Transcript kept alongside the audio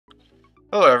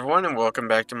Hello everyone and welcome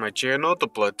back to my channel, The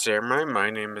Blood Samurai. My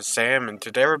name is Sam and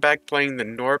today we're back playing the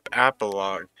Gnorp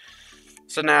Apologue.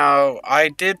 So now, I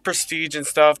did prestige and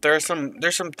stuff. There's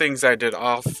some things I did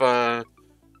off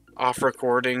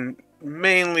recording,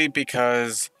 mainly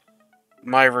because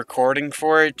my recording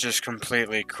for it just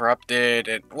completely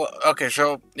corrupted.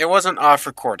 So it wasn't off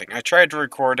recording. I tried to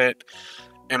record it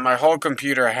and my whole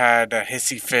computer had a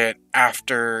hissy fit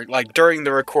during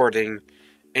the recording.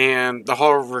 And the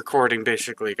whole recording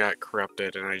basically got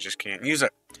corrupted, and I just can't use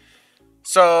it.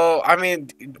 So, I mean,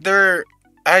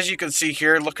 as you can see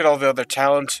here, look at all the other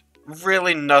talents.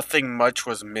 Really, nothing much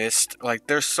was missed. Like,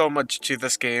 there's so much to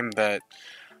this game that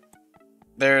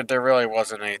there really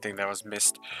wasn't anything that was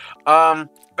missed. But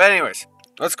anyways,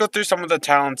 let's go through some of the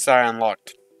talents that I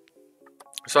unlocked.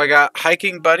 So I got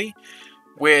Hiking Buddy,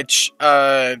 which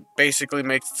basically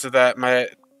makes it so that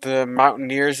the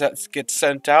mountaineers that get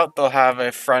sent out, they'll have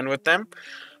a friend with them.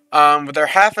 But they're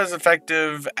half as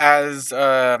effective as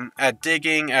at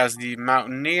digging as the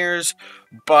mountaineers,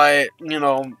 but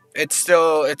it's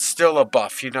still a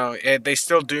buff. They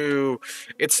still do.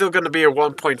 It's still going to be a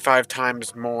 1.5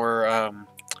 times more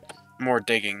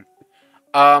digging.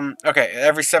 Okay,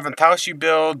 every 7th house you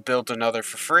build another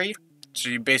for free. So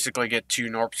you basically get 2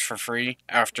 Gnorps for free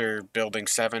after building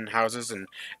 7 houses, and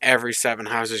every 7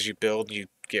 houses you build, you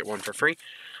get 1 for free.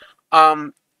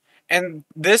 Um, and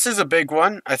this is a big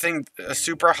one. I think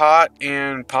Super Hot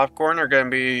and Popcorn are going to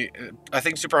be... I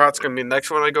think Super Hot's going to be the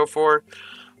next one I go for.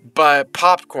 But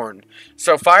Popcorn.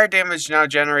 So fire damage now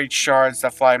generates shards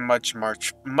that fly much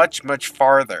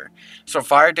farther. So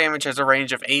fire damage has a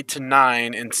range of 8 to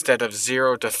 9 instead of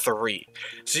 0 to 3.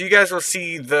 So you guys will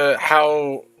see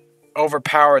how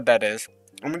overpowered that is.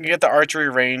 I'm going to get the archery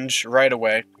range right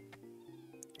away.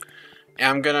 And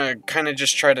I'm going to kind of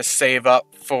just try to save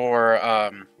up for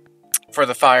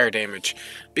the fire damage,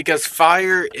 because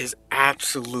fire is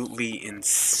absolutely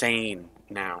insane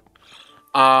now.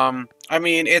 I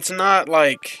mean, it's not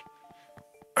like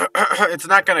it's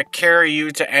not gonna carry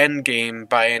you to end game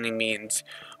by any means,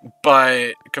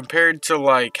 but compared to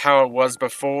like how it was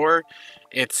before,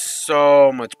 it's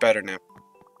so much better now.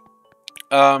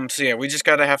 So yeah, we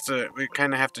kind of have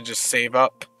to just save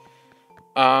up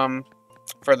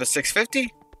for the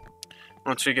 650.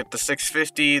 Once we get the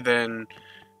 650, then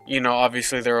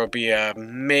obviously there will be a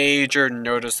major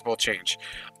noticeable change.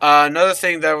 Another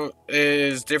thing that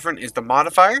is different is the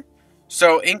modifier.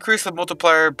 So increase the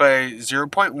multiplier by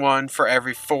 0.1 for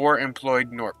every 4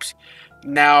 employed Gnorps.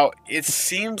 Now, it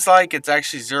seems like it's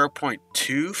actually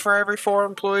 0.2 for every 4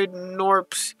 employed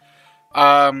Gnorps.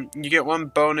 You get 1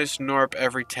 bonus Gnorp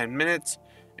every 10 minutes,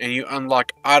 and you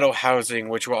unlock auto housing,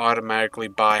 which will automatically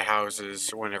buy houses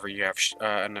whenever you have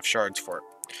enough shards for it.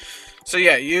 So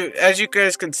yeah, as you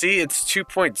guys can see, it's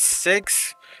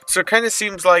 2.6. So it kind of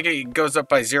seems like it goes up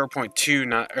by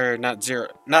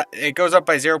 0.2, it goes up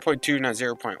by 0.2, not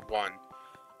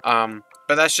 0.1.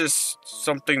 But that's just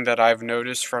something that I've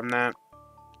noticed from that.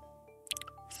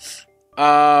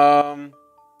 I'm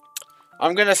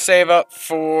gonna save up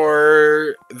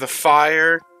for the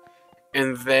fire,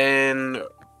 and then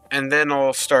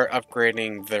I'll start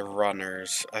upgrading the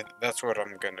runners. That's what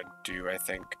I'm gonna do, I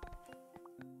think.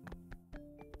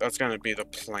 That's going to be the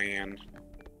plan.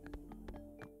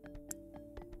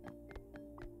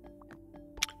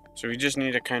 So we just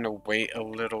need to kind of wait a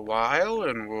little while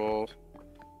and we'll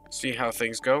see how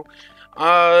things go.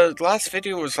 Last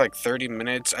video was like 30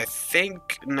 minutes. I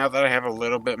think now that I have a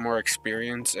little bit more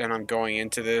experience and I'm going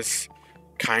into this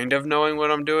kind of knowing what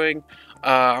I'm doing,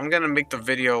 I'm going to make the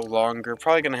video longer.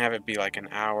 Probably going to have it be like an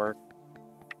hour.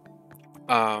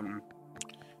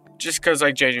 Just because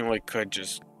I genuinely could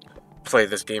just play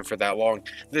this game for that long.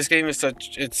 This game is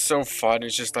it's so fun.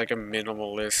 It's just like a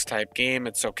minimalist type game.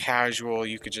 It's so casual.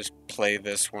 You could just play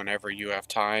this whenever you have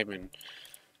time, and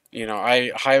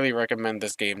I highly recommend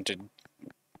this game to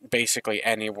basically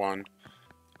anyone,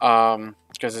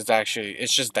 because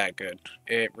it's just that good.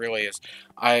 It really is.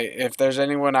 If there's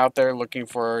anyone out there looking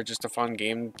for just a fun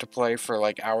game to play for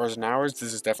like hours and hours,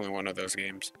 this is definitely one of those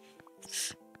games.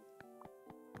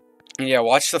 Yeah,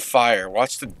 watch the fire.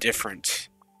 Watch the difference.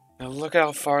 Now look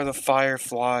how far the fire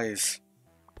flies.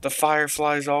 The fire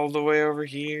flies all the way over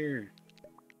here.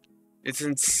 It's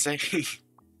insane.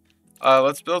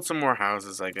 Let's build some more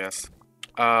houses, I guess.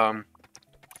 Yeah,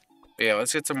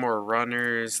 let's get some more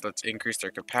runners. Let's increase their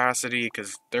capacity,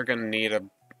 because they're gonna need a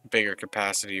bigger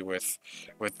capacity with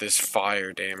this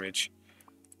fire damage.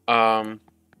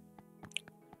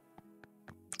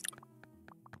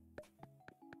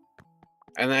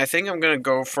 And I think I'm going to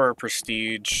go for a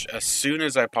prestige as soon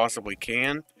as I possibly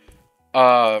can.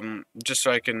 Just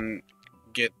so I can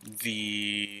get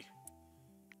the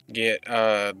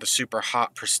super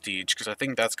hot prestige, because I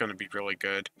think that's going to be really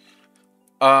good.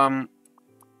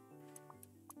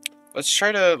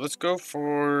 Let's go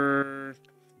for,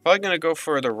 probably going to go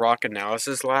for the rock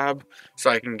analysis lab, so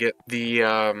I can get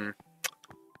the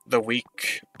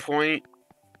weak point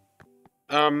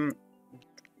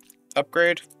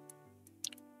upgrade.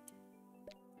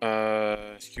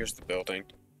 Here's the building.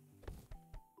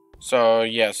 So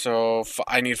yeah, so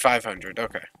I need 500.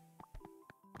 Okay.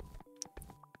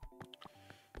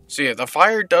 So yeah, the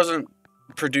fire doesn't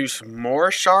produce more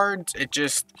shards. It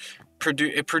just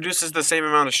produces the same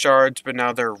amount of shards, but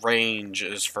now their range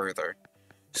is further.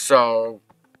 So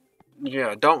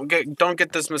yeah, don't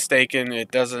get this mistaken. It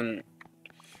doesn't,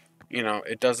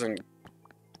 it doesn't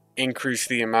increase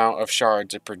the amount of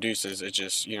shards it produces. It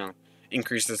just,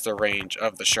 increases the range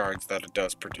of the shards that it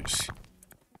does produce.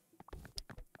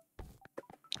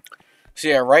 So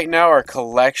yeah, right now our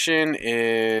collection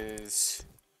is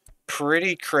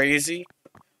pretty crazy.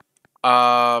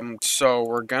 So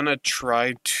we're gonna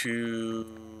try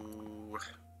to,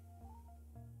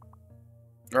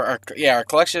 our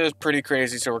collection is pretty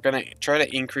crazy. So we're gonna try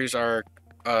to increase our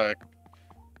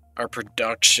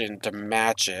production to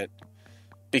match it,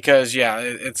 because yeah,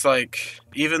 it's like,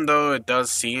 even though it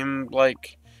does seem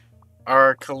like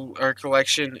our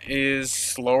collection is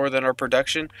slower than our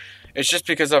production, it's just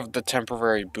because of the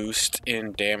temporary boost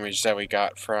in damage that we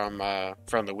got from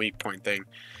the weak point thing,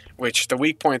 which the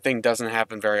weak point thing doesn't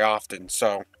happen very often.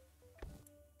 So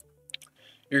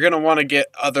you're gonna want to get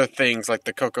other things like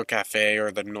the Cocoa Cafe or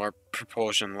the Gnorp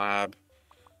Propulsion Lab.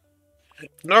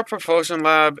 Gnorp Propulsion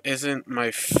Lab isn't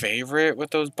my favorite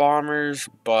with those bombers,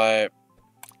 but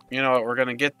you know what, we're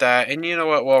gonna get that, and you know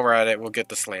what, while we're at it, we'll get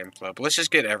the Slam Club. Let's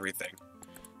just get everything.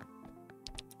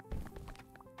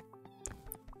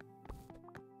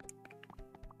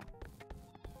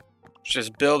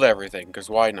 Just build everything, because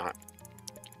why not?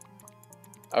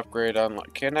 Upgrade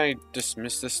unlock. Can I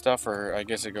dismiss this stuff, or I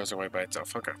guess it goes away by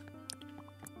itself? Okay.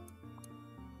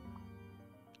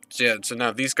 So yeah, so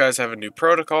now these guys have a new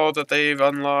protocol that they've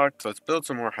unlocked. Let's build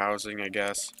some more housing, I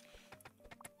guess.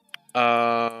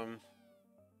 Let's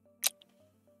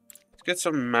get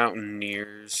some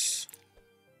mountaineers.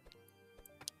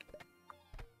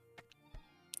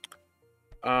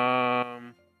 Oh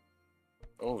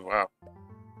wow.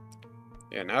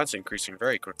 Yeah, now it's increasing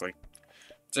very quickly.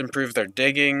 Let's improve their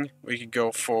digging. We could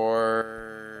go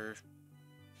for,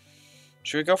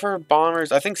 should we go for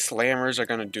bombers? I think slammers are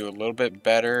going to do a little bit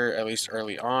better, at least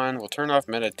early on. We'll turn off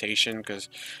meditation, because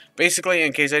basically,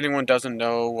 in case anyone doesn't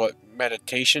know what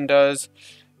meditation does,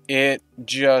 it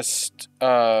just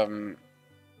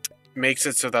makes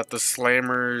it so that the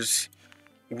slammers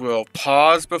will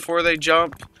pause before they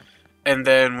jump, and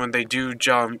then when they do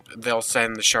jump, they'll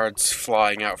send the shards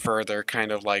flying out further,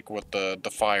 kind of like what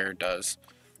the fire does.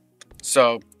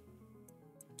 So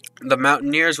the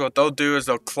mountaineers, what they'll do is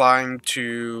they'll climb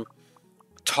to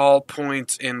tall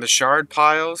points in the shard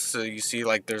piles. So you see,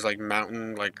 like, there's like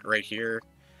mountain like right here,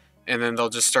 and then they'll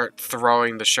just start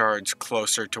throwing the shards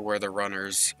closer to where the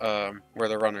runners are.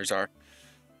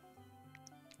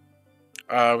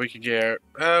 We could get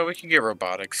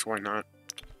robotics. Why not?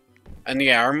 And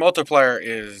yeah, our multiplier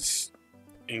is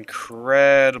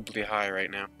incredibly high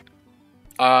right now.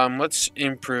 Let's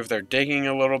improve their digging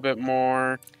a little bit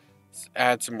more. Let's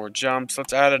add some more jumps.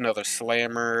 Let's add another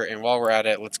slammer, and while we're at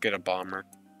it, let's get a bomber.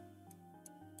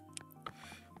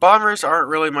 Bombers aren't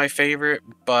really my favorite,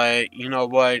 but you know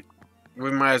what?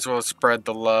 We might as well spread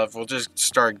the love. We'll just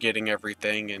start getting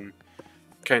everything and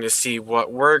kind of see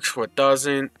what works, what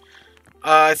doesn't.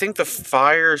 I think the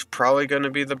fire is probably going to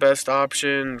be the best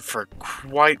option for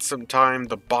quite some time.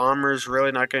 The bomber's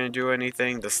really not going to do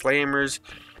anything. The slammers,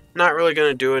 not really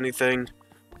going to do anything.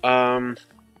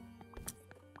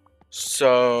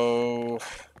 So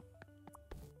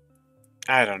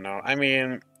I don't know. I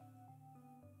mean,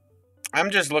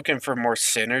 I'm just looking for more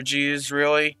synergies,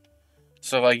 really.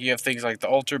 So, like, you have things like the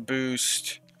Ultra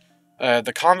Boost.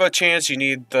 The combo chance, you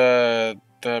need the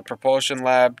Propulsion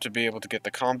Lab to be able to get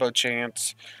the combo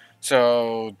chance.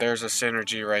 So, there's a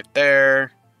synergy right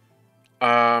there.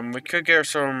 We could get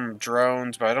some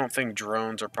drones, but I don't think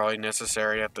drones are probably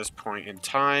necessary at this point in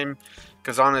time.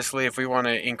 Because honestly, if we want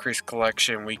to increase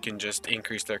collection, we can just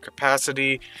increase their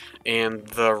capacity, and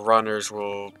the runners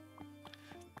will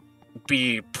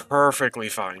be perfectly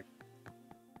fine.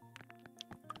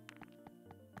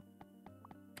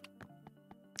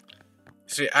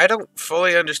 See, I don't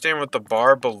fully understand what the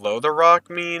bar below the rock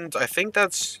means. I think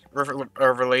that's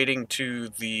relating to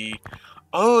the...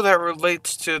 Oh, that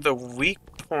relates to the weak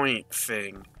point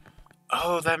thing.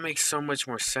 Oh, that makes so much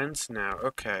more sense now.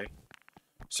 Okay.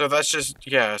 So that's just,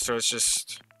 yeah, so it's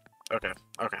just, okay,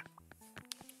 okay.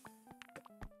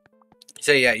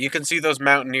 So yeah, you can see those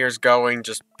mountaineers going,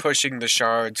 just pushing the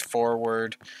shards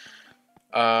forward,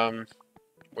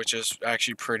 which is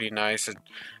actually pretty nice. It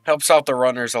helps out the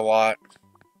runners a lot.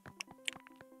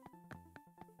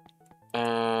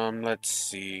 Let's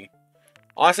see.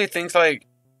 Honestly, things like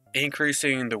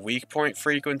increasing the weak point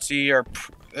frequency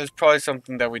is probably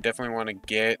something that we definitely want to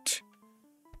get.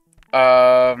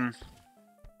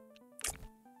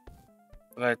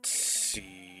 Let's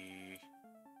see.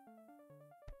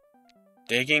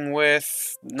 Digging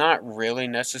width, not really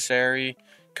necessary.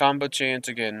 Combo chance,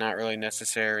 again, not really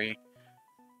necessary.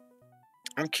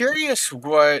 I'm curious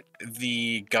what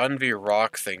the gun v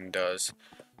rock thing does.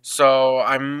 So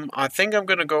I think I'm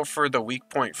gonna go for the weak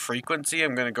point frequency.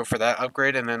 I'm gonna go for that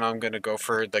upgrade, and then I'm gonna go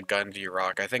for the gun v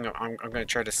rock. I think I'm gonna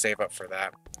try to save up for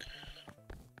that,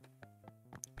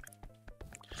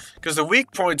 because the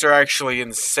weak points are actually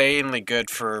insanely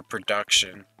good for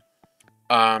production.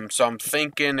 So I'm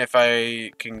thinking if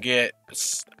I can get,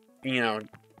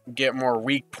 get more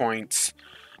weak points,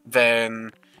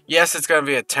 then yes, it's going to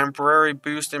be a temporary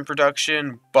boost in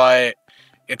production, but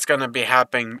it's going to be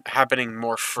happening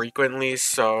more frequently.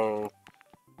 So,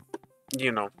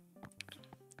 you know,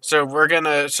 so we're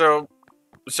just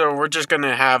going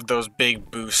to have those big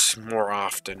boosts more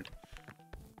often,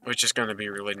 which is going to be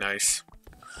really nice.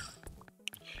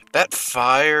 That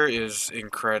fire is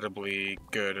incredibly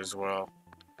good as well.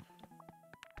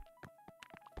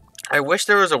 I wish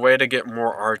there was a way to get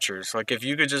more archers. Like, if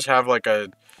you could just have, like,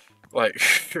 like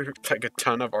a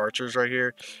ton of archers right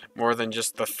here, more than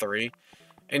just the 3.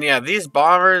 And yeah, these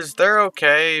bombers, they're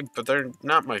okay, but they're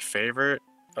not my favorite.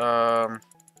 I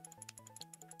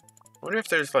wonder if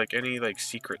there's, like, any, like,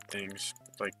 secret things.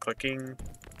 Like,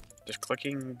 does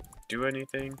clicking do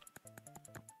anything?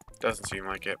 Doesn't seem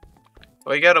like it.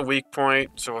 Well, you got a weak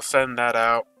point, so we'll send that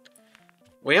out.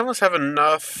 We almost have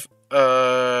enough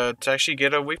to actually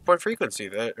get a weak point frequency,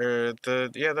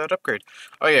 that upgrade.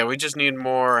 Oh yeah, we just need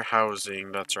more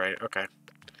housing. That's right. Okay.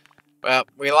 Well,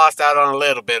 we lost out on a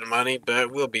little bit of money,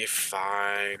 but we'll be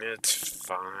fine. It's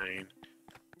fine.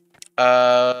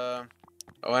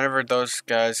 Whenever those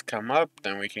guys come up,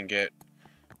 then we can get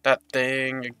that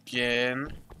thing again.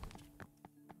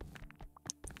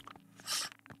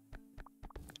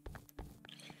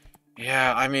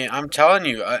 Yeah, I mean, I'm telling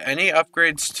you, any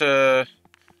upgrades to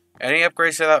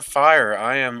that fire,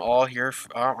 I am all here.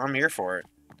 I'm here for it.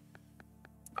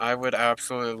 I would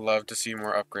absolutely love to see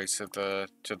more upgrades to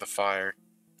the fire.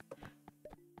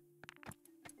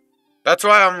 That's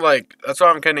why I'm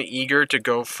kind of eager to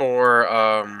go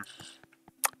for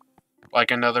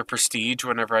like another prestige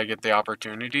whenever I get the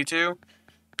opportunity to,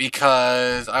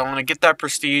 because I want to get that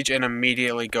prestige and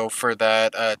immediately go for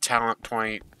that talent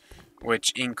point,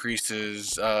 which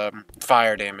increases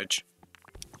fire damage.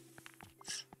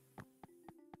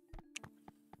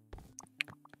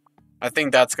 I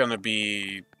think that's gonna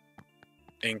be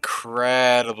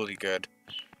incredibly good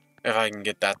if I can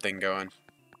get that thing going.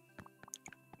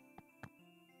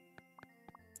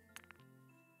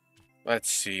 Let's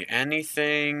see,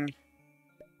 anything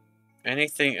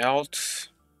else?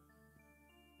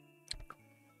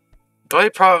 The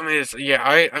only problem is, yeah,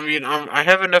 I mean, I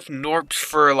have enough Gnorps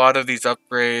for a lot of these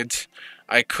upgrades.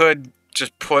 I could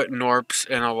just put Gnorps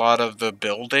in a lot of the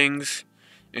buildings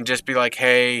and just be like,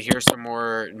 hey, here's some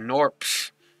more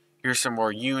Gnorps. Here's some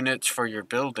more units for your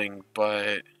building,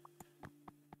 but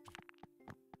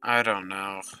I don't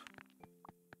know.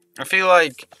 I feel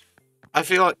like,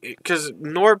 because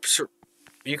Gnorps,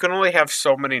 you can only have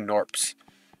so many Gnorps.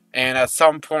 And at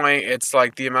some point, it's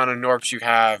like the amount of Gnorps you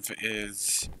have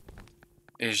is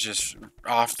just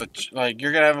off the... Like,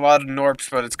 you're going to have a lot of Gnorps,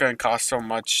 but it's going to cost so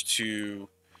much to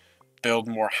build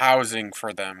more housing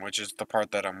for them, which is the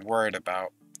part that I'm worried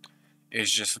about,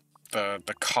 is just the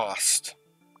cost.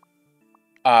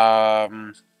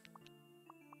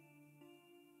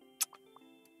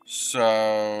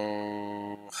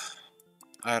 So...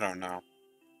 I don't know.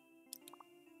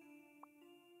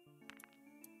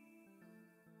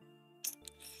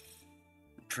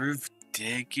 Improve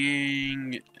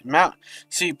digging...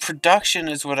 See, production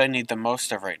is what I need the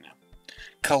most of right now.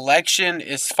 Collection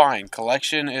is fine.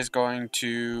 Collection is going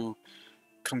to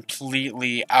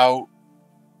completely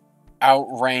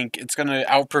outrank. It's going to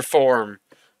outperform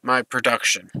my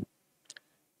production.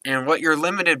 And what you're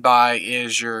limited by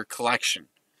is your collection.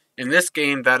 In this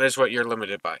game, that is what you're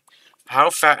limited by.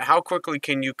 How quickly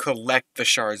can you collect the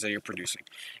shards that you're producing?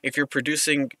 If you're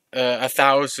producing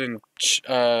 1,000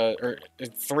 or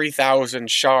 3,000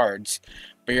 shards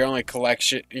but you're only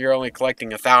collecting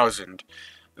 1,000,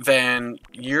 then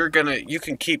you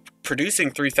can keep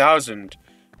producing 3,000,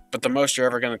 but the most you're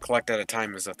ever gonna collect at a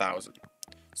time is 1,000.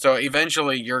 So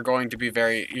eventually, you're going to be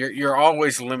you're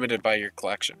always limited by your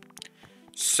collection.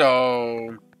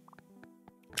 So,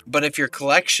 but if your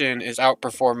collection is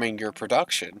outperforming your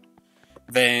production,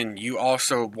 then you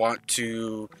also want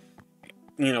to,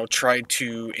 try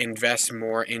to invest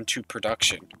more into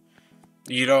production.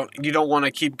 You don't want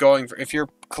to keep going if you're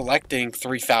collecting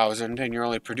 3,000 and you're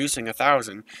only producing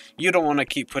 1,000. You don't want to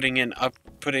keep buying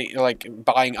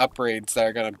upgrades that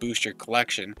are gonna boost your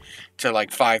collection to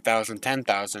like 5,000,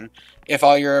 10,000, if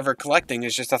all you're ever collecting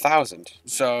is just 1,000.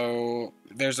 So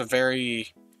there's a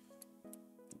very,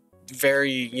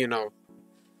 very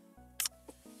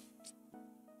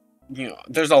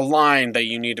there's a line that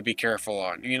you need to be careful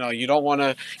on. You don't want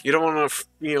to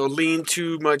lean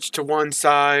too much to one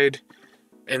side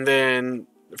and then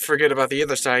forget about the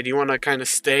other side. You want to kind of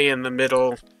stay in the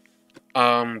middle.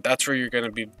 That's where you're going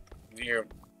to be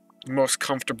most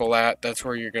comfortable at. That's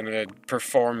where you're going to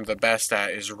perform the best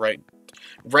at, is right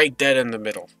dead in the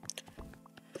middle.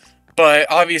 But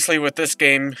obviously with this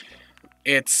game,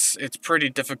 it's pretty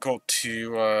difficult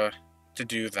to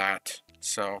do that.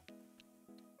 So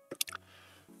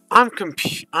I'm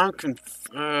confused.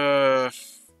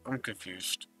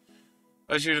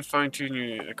 Allows you to fine-tune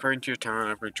you according to your talent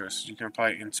and upgrade choices. You can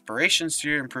apply inspirations to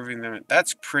you, improving them.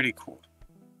 That's pretty cool.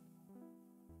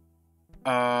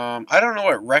 I don't know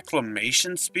what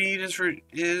reclamation speed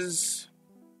is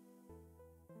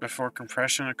before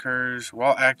compression occurs.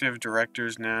 While active,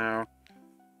 directors now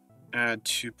add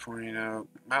 2.0.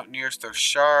 Mountaineers throw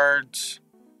shards.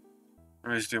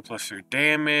 Raise deal +3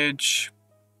 damage.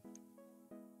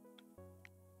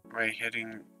 By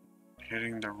hitting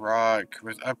the rock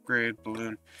with upgrade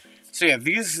balloon. So yeah,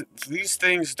 these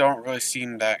things don't really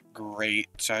seem that great,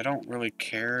 so I don't really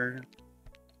care.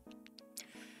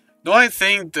 The only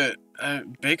thing that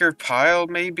bigger pile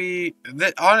maybe.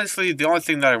 Honestly, the only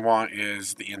thing that I want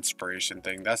is the inspiration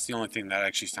thing. That's the only thing that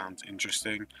actually sounds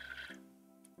interesting.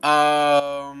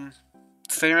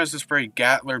 Same as to spray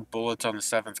Gatler bullets on the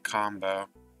 7th combo.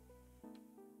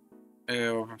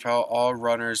 It will propel all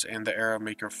runners and the arrow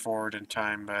maker forward in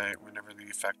time by whenever the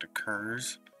effect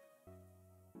occurs.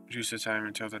 Reduce the time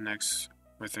until the next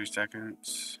with 3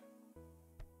 seconds.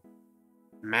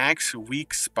 Max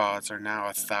weak spots are now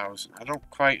 1,000. I don't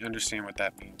quite understand what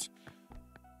that means.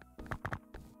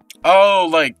 Oh,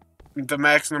 like the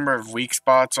max number of weak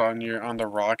spots on the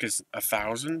rock is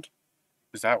 1,000?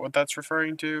 Is that what that's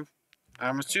referring to?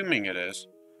 I'm assuming it is.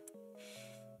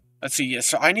 Let's see. Yeah,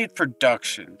 so I need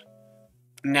production.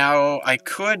 Now, I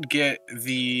could get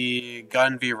the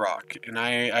Gun V Rock, and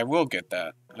I will get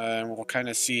that. We'll kind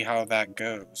of see how that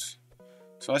goes.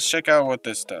 So let's check out what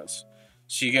this does.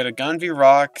 So you get a Gun V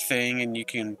Rock thing, and you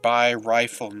can buy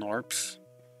rifle Gnorps.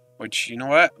 Which, you know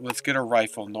what? Let's get a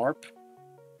rifle Gnorp.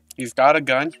 He's got a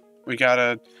gun. We got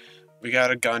a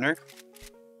gunner.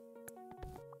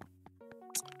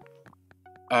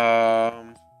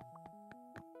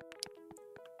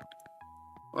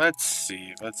 Let's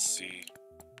see.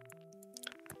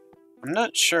 I'm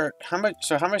not sure how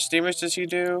much damage does he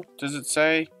do? Does it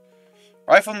say?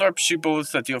 Rifle Gnorps shoot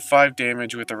bullets that deal 5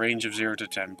 damage with a range of 0 to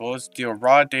 10. Bullets deal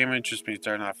raw damage, which means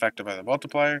they're not affected by the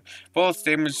multiplier. Bullets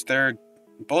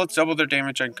double their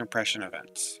damage on compression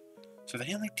events. So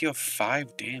they only deal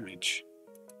 5 damage.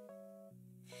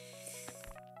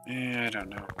 I don't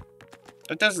know.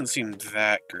 That doesn't seem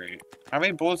that great. How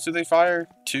many bullets do they fire?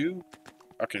 2?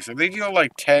 Okay, so they deal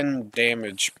like 10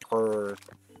 damage per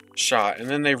shot, and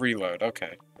then they reload.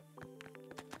 Okay.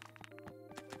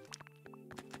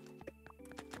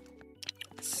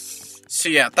 So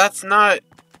yeah, that's not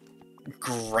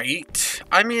great.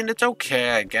 I mean, it's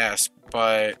okay, I guess,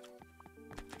 but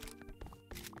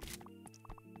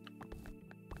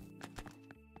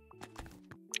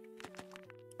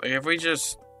like if we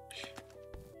just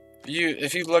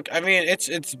if you look, I mean,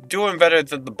 it's doing better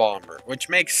than the bomber, which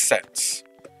makes sense.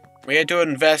 We had to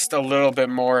invest a little bit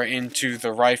more into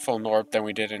the rifle Gnorp than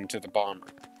we did into the bomber.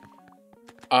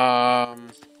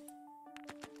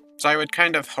 So I would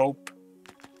kind of hope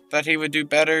that he would do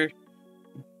better,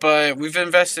 but we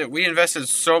invested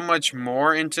so much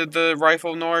more into the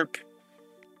rifle Gnorp,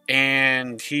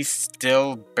 and he's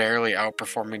still barely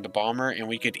outperforming the bomber, and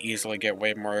we could easily get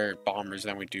way more bombers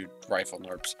than we do rifle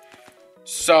Gnorps.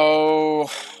 So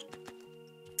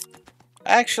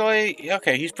actually,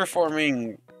 okay, he's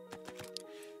performing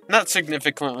not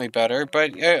significantly better,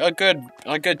 but a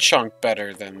good chunk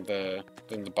better than the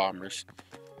bombers.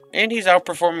 And he's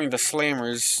outperforming the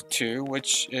slammers too,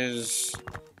 which is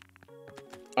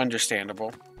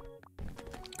understandable.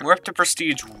 We're up to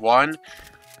prestige 1.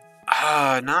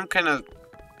 Now I'm kind of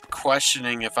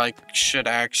questioning if I should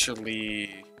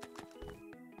actually...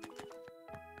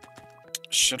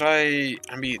 Should I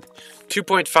mean,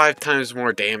 2.5 times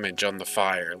more damage on the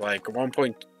fire. Like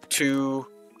 1.2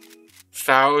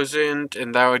 thousand,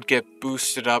 and that would get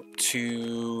boosted up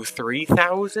to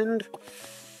 3,000?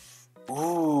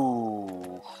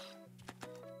 Ooh.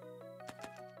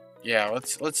 Yeah,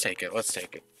 let's take it. Let's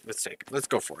take it. Let's take it. Let's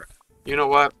go for it. You know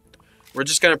what? We're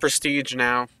just gonna prestige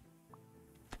now.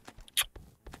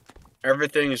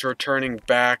 Everything is returning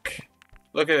back.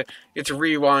 Look at it. It's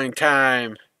rewind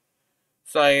time.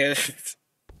 It's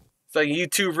like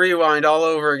YouTube Rewind all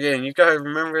over again. You guys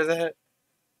remember that?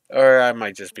 Or I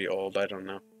might just be old. I don't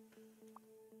know.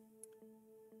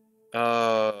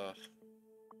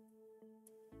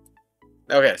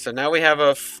 Okay, so now we have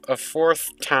a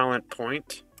 4th talent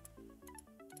point.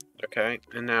 Okay,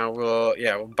 and now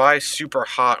we'll buy super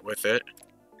hot with it.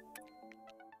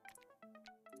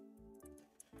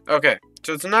 Okay,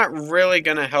 so it's not really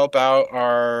gonna help out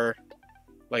our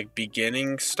like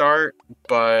beginning start,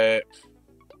 but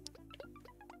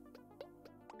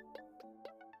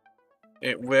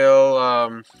it will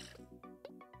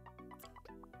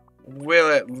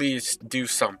at least do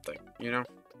something, you know?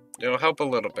 It'll help a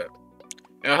little bit.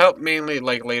 It'll help mainly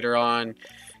like later on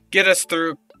get us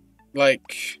through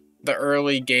like the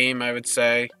early game, I would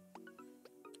say.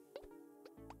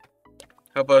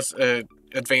 Help us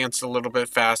advance a little bit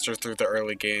faster through the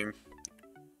early game.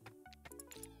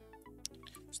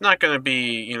 It's not going to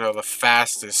be, you know, the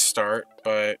fastest start,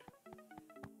 but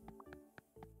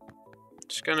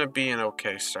it's going to be an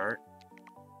okay start.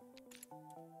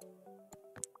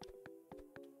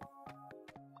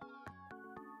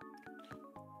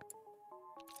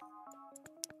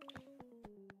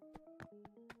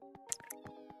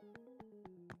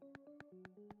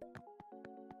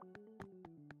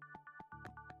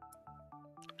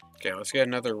 Okay, let's get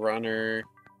another runner.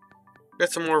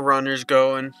 Get some more runners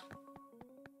going.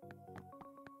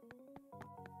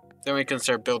 Then we can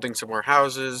start building some more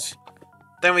houses.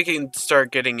 Then we can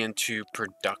start getting into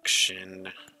production.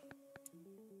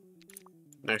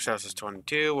 Next house is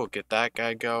 22. We'll get that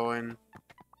guy going.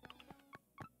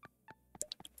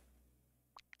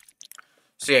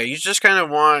 So yeah, you just kind of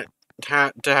want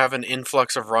to have an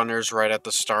influx of runners right at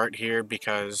the start here,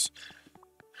 because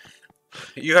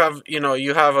you have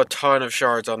a ton of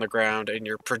shards on the ground, and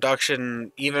your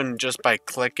production, even just by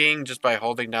clicking, just by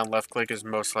holding down left click, is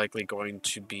most likely going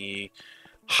to be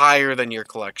higher than your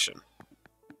collection.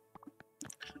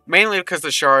 Mainly because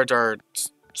the shards are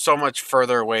so much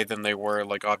further away than they were,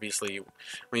 like, obviously,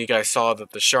 when you guys saw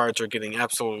that the shards are getting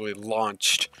absolutely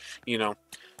launched, you know.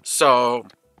 So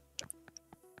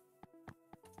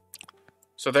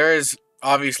there is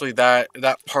obviously that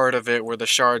part of it where the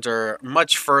shards are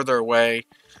much further away.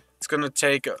 It's going to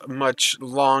take much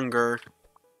longer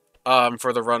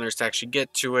for the runners to actually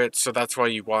get to it, so that's why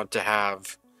you want to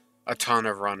have a ton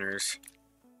of runners.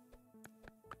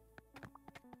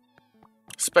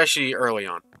 Especially early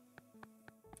on.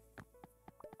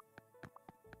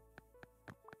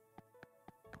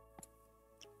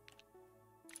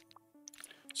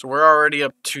 So we're already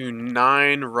up to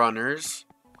 9 runners,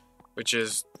 which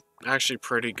is actually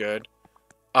pretty good.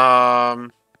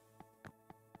 Probably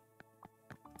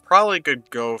could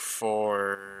go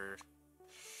for...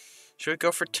 Should we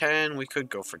go for 10? We could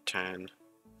go for 10.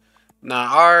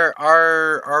 Nah,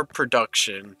 our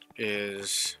production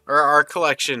is... Or our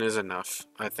collection is enough,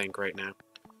 I think, right now.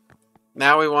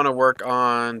 Now we want to work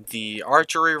on the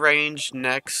archery range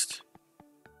next.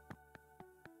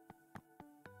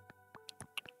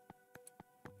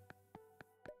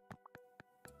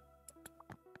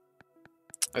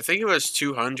 I think it was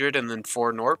 200 and then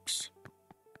 4 Gnorps,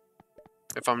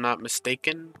 if I'm not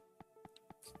mistaken.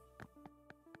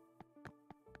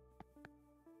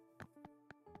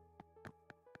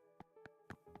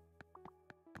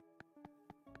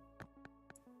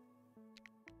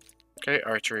 Okay,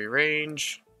 archery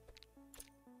range.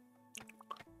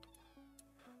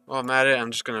 While I'm at it, I'm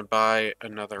just going to buy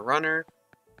another runner.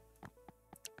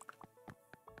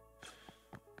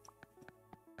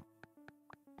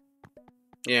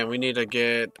 Yeah, we need to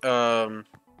get,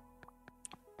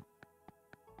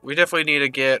 we definitely need to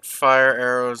get fire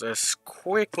arrows as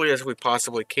quickly as we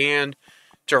possibly can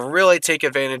to really take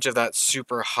advantage of that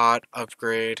super hot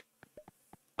upgrade.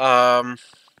 And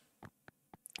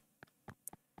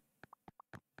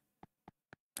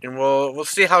we'll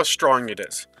see how strong it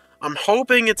is. I'm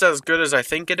hoping it's as good as I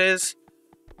think it is.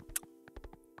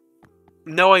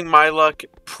 Knowing my luck,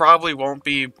 probably won't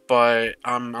be, but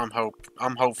I'm hopeful.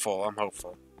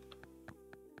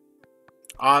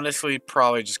 Honestly,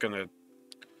 probably just gonna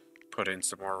put in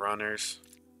some more runners.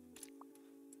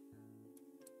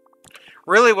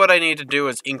 Really, what I need to do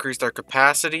is increase their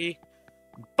capacity,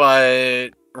 but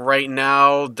right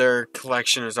now their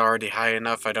collection is already high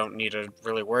enough. I don't need to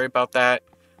really worry about that.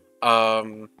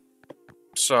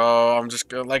 So I'm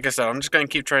just like I said, I'm just gonna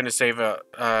keep trying to save up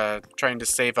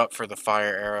for the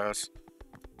fire arrows.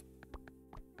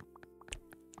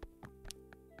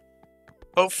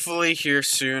 Hopefully here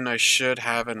soon I should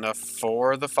have enough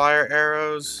for the fire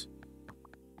arrows.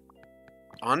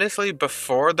 Honestly,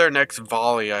 before their next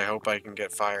volley, I hope I can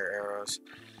get fire arrows.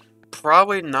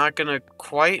 Probably not gonna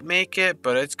quite make it,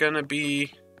 but it's gonna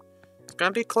be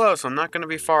close. I'm not gonna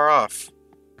be far off.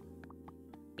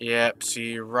 Yep,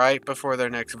 see, right before their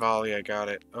next volley, I got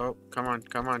it. Oh, come on,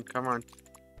 come on, come on.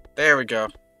 There we go.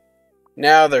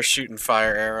 Now they're shooting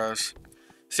fire arrows.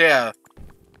 So yeah,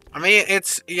 I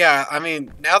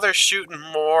mean, now they're shooting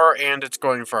more and it's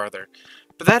going farther.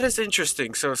 But that is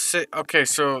interesting. So, okay,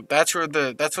 so that's what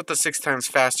the 6 times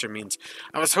faster means.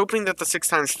 I was hoping that the 6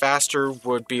 times faster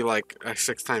would be like a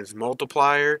 6 times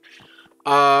multiplier.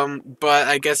 But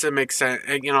I guess it makes sense.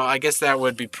 You know, I guess that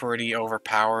would be pretty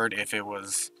overpowered if it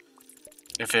was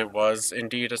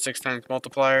indeed a 6 times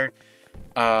multiplier.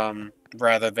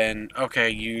 Rather than,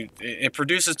 okay, it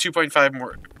produces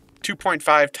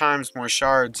 2.5 times more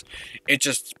shards. It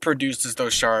just produces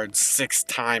those shards 6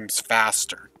 times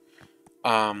faster.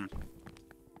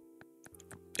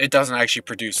 It doesn't actually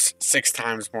produce 6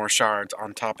 times more shards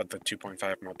on top of the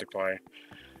 2.5 multiplier.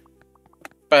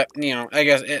 But, you know, I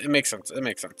guess it makes sense. It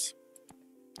makes sense.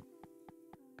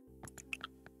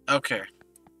 Okay.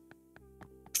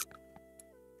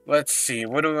 Let's see.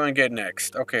 What do we want to get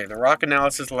next? Okay, the rock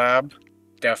analysis lab.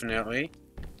 Definitely.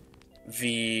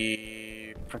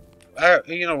 You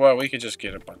know what? We could just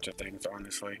get a bunch of things,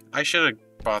 honestly. I should have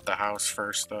bought the house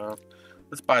first, though.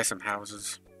 Let's buy some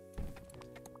houses.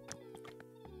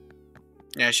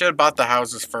 Yeah, I should have bought the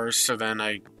houses first, so then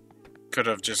I could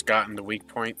have just gotten the weak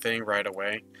point thing right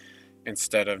away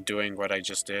instead of doing what I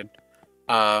just did.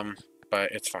 But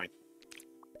it's fine.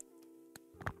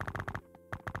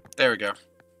 There we go.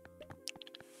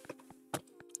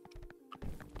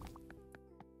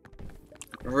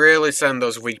 Really send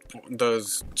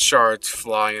those shards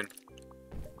flying.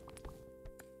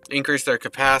 Increase their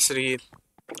capacity.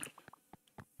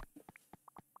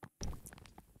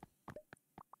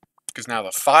 Because now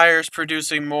the fire's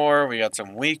producing more. We got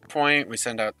some weak point. We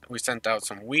sent out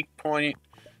some weak point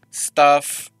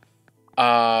stuff.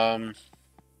 Honestly,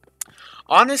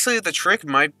 the trick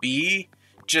might be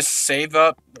just save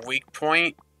up weak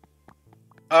point.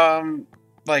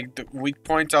 Like the weak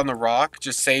points on the rock,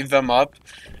 just save them up,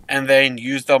 and then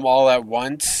use them all at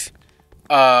once.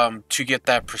 To get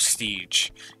that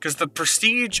prestige, because the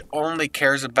prestige only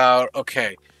cares about,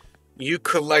 okay, you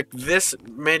collect this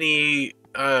many.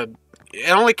 It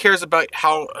only cares about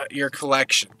how your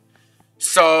collection.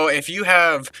 So if you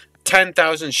have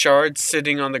 10,000 shards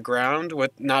sitting on the ground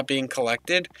with not being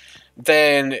collected,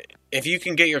 then if you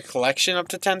can get your collection up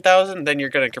to 10,000, then you're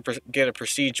gonna get a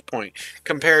prestige point.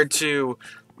 Compared to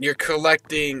you're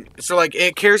collecting, so like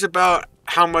it cares about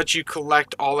how much you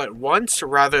collect all at once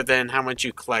rather than how much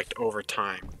you collect over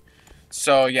time.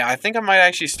 So yeah, I think I might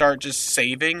actually start just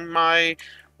saving my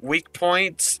weak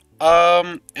points,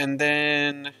 and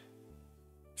then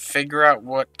figure out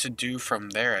what to do from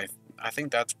there. I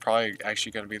think that's probably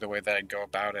actually going to be the way that I go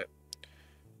about it.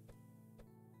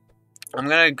 I'm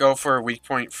going to go for a weak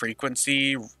point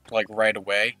frequency, like, right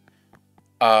away.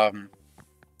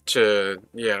 To,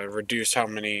 yeah, reduce how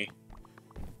many...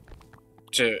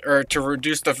 to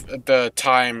reduce the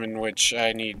time in which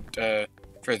I need,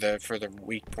 for the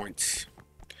weak points.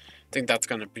 I think that's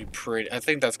going to be I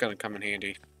think that's going to come in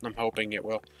handy. I'm hoping it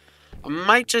will. I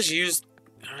might just use...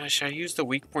 should I use the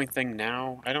weak point thing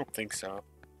now? I don't think so.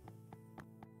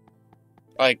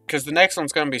 Like, because the next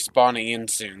one's going to be spawning in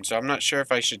soon, so I'm not sure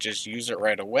if I should just use it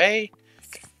right away.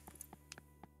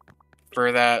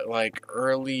 For that, like,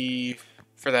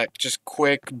 for that just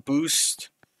quick boost.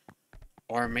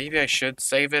 Or maybe I should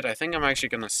save it. I think I'm actually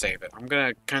going to save it. I'm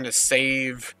going to kind of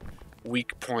save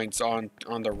weak points on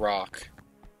the rock.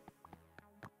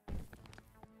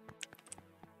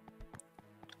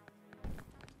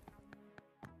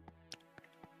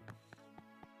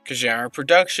 Because, yeah, our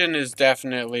production is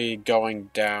definitely going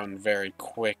down very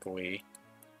quickly.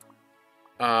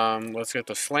 Let's get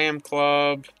the slam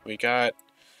club. We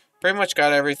pretty much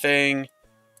got everything.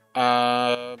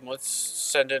 Let's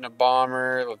send in a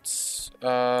bomber.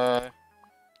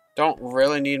 Don't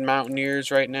really need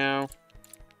mountaineers right now.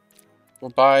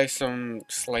 We'll buy some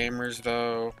slammers,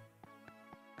 though.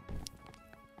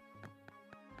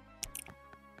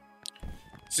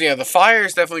 So yeah, the fire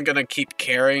is definitely going to keep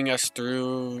carrying us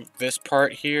through this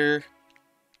part here.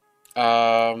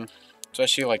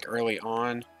 Especially like early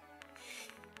on.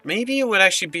 Maybe it would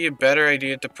actually be a better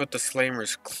idea to put the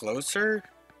slammers closer.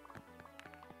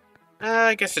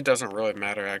 I guess it doesn't really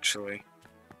matter actually.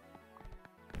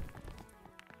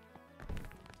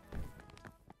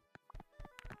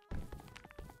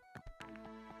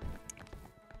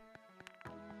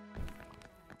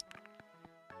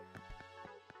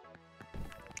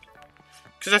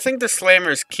 Because I think the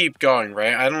slammers keep going,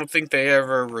 right? I don't think they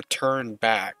ever return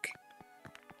back.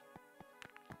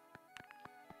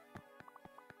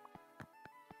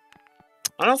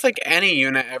 I don't think any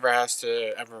unit ever has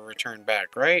to ever return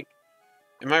back, right?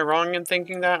 Am I wrong in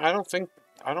thinking that? I don't think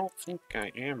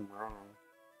I am wrong.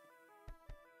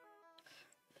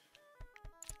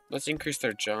 Let's increase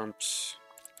their jumps.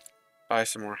 Buy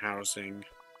some more housing.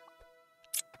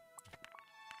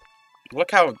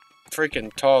 Look how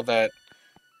freaking tall that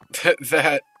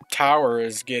that tower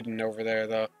is getting over there,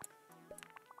 though.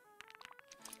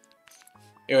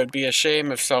 It would be a shame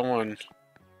if someone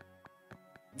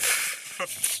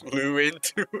flew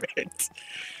into it.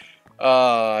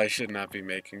 I should not be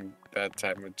making that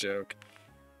type of joke.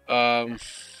 Oh,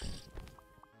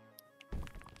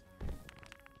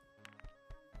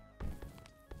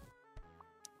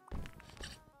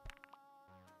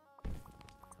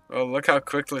 look how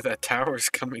quickly that tower's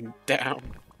coming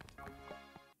down.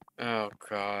 Oh,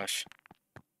 gosh.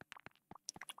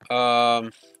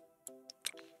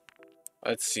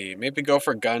 Let's see. Maybe go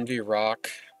for Gunby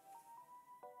Rock.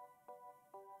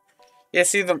 Yeah,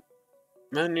 see, the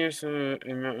mountaineers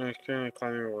currently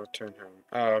climbing will return home.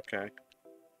 Oh, okay.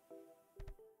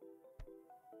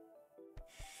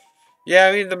 Yeah,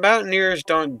 I mean, the mountaineers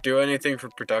don't do anything for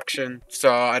production,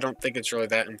 so I don't think it's really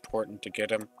that important to get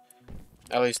them.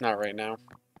 At least not right now.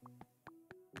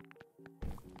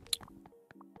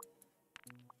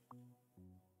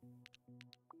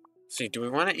 Let's see, do we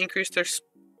want to increase their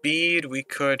speed? We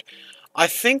could. I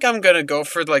think I'm going to go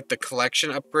for, like, the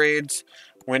collection upgrades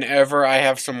whenever I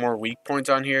have some more weak points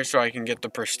on here so I can get the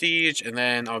prestige, and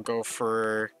then I'll go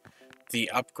for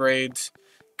the upgrades.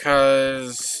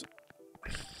 Because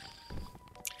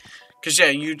yeah,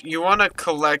 you want to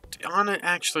collect on it.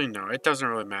 Actually, no, it doesn't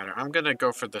really matter. I'm going to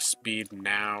go for the speed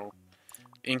now.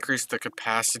 Increase the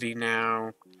capacity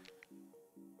now.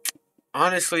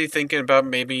 Honestly, thinking about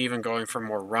maybe even going for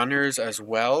more runners as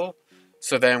well.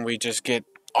 So then we just get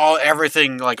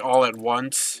everything like all at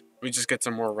once. We just get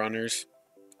some more runners.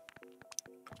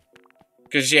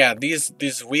 Because yeah,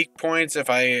 these weak points, if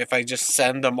I just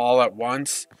send them all at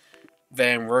once,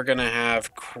 then we're gonna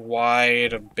have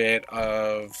quite a bit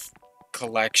of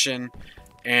collection.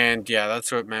 And yeah,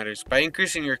 that's what matters. By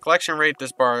increasing your collection rate,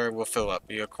 this bar will fill up.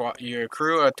 You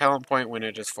accrue a talent point when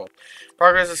it is full.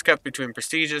 Progress is kept between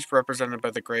prestiges, represented by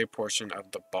the gray portion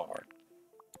of the bar.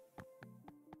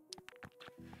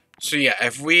 So yeah,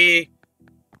 if we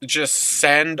just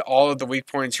send all of the weak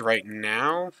points right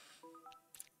now,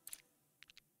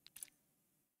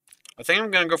 I think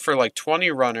I'm going to go for like 20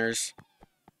 runners.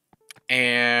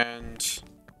 And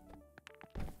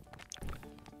I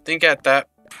think at that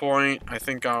point, I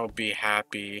think I'll be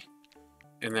happy.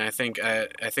 And then I think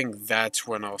that's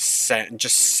when I'll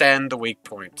just send the weak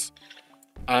points.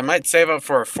 I might save up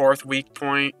for a 4th weak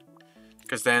point,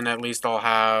 because then at least I'll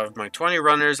have my 20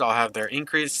 runners, I'll have their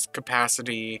increased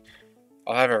capacity,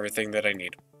 I'll have everything that I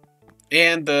need.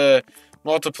 And the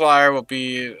multiplier will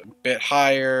be a bit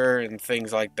higher and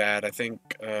things like that. I think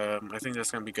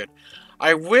that's gonna be good.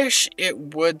 I wish it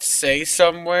would say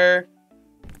somewhere,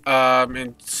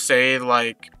 and say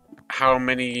like how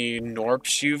many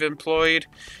Gnorps you've employed,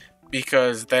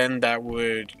 because then that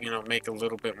would, make a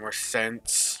little bit more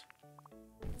sense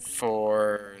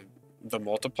for the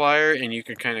multiplier, and you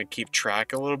could kind of keep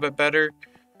track a little bit better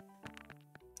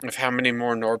of how many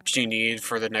more Gnorps you need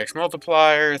for the next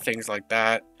multiplier, things like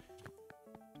that.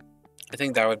 I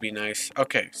think that would be nice.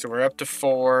 Okay, so we're up to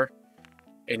 4,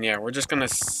 and yeah, we're just gonna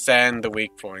send the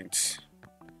weak points.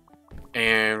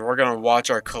 And we're going to watch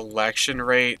our collection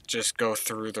rate just go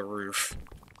through the roof.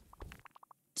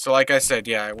 So like I said,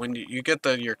 yeah, when you get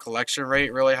your collection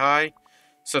rate really high,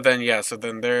 so then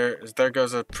there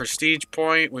goes a prestige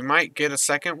point. We might get a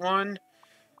second one.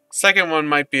 Second one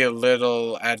might be a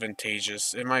little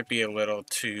advantageous. It might be a little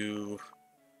too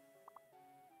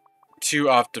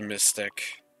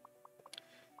optimistic.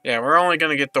 Yeah, we're only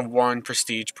going to get the 1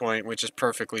 prestige point, which is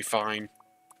perfectly fine.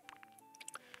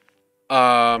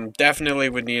 Definitely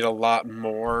would need a lot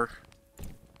more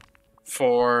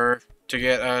to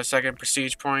get a 2nd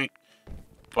prestige point,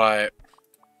 but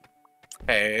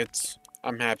hey,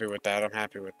 I'm happy with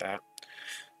that.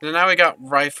 Then now we got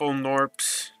rifle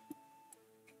Gnorps.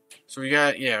 So we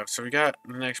got, yeah, so we got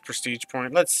the next prestige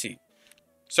point. Let's see.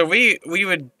 So we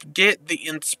would get the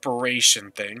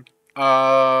inspiration thing.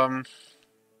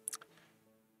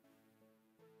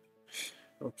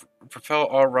 Propel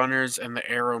all runners and the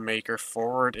arrow maker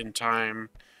forward in time.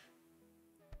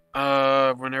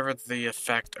 Whenever the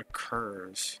effect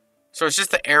occurs. So it's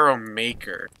just the arrow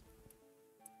maker.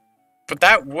 But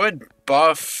that would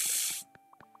buff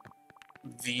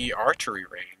the archery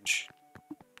range.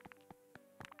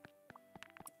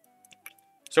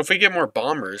 So if we get more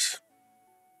bombers,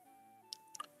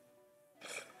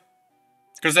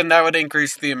 because then that would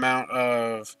increase the amount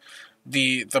of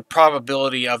the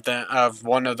probability of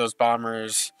one of those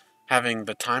bombers having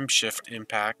the time shift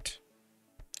impact.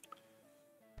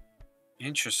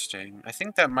 Interesting. I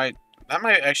think that might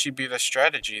actually be the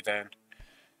strategy then.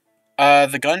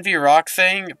 The gun v rock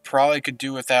thing probably could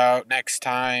do without next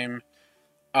time.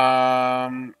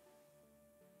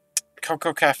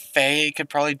 Coco Cafe could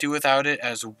probably do without it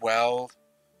as well.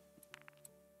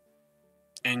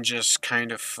 And just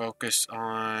kind of focus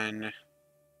on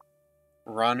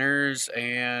runners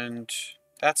and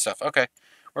that stuff. Okay.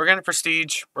 We're gonna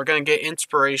prestige. We're gonna get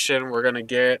inspiration. We're gonna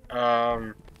get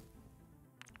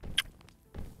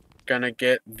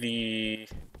the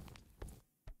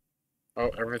oh,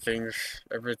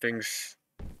 everything's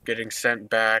getting sent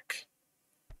back.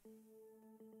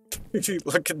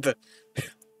 Look at the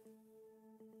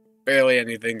barely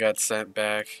anything got sent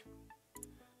back.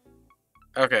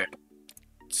 Okay.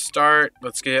 Start.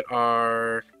 Let's get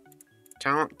our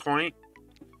talent point.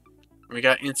 We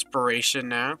got inspiration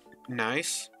now.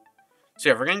 Nice. So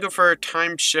yeah, we're gonna go for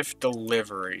time shift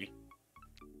delivery.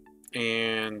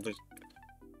 And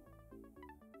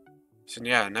so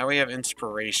yeah, now we have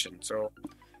inspiration. So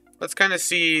let's kind of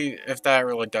see if that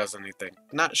really does anything.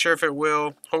 Not sure if it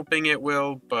will, hoping it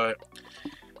will, but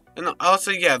and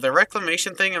also yeah, the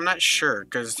reclamation thing, I'm not sure,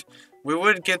 because we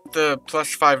would get the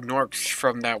 +5 Gnorps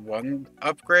from that one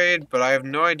upgrade, but I have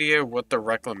no idea what the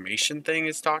reclamation thing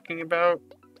is talking about.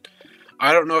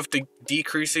 I don't know if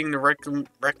decreasing the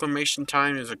reclamation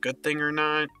time is a good thing or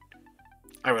not.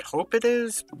 I would hope it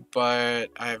is, but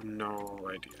I have no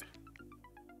idea.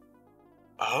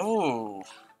 Oh.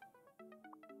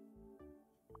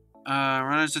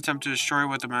 Runners attempt to destroy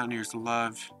what the Mountaineers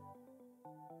love.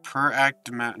 Per act,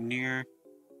 the Mountaineer.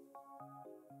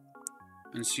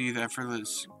 And see the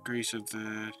effortless grace of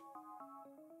the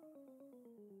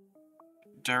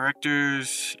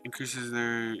directors increases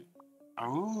their...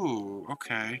 Oh,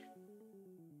 okay.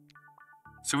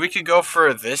 So we could go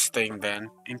for this thing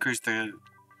then. Increase the...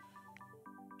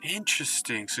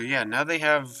 Interesting. So yeah, now they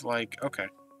have like... Okay.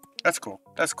 That's cool.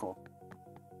 That's cool.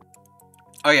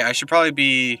 Oh yeah, I should probably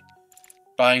be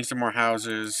buying some more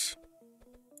houses.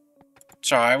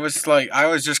 So I was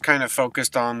just kind of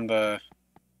focused on the...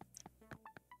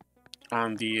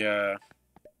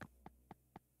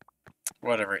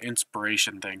 whatever,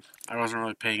 inspiration thing. I wasn't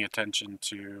really paying attention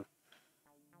to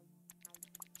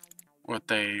what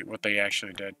they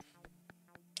actually did.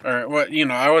 Or what, you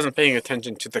know, I wasn't paying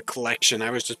attention to the collection.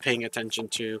 I was just paying attention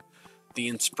to the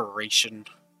inspiration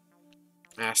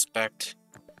aspect.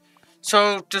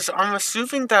 So, I'm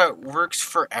assuming that works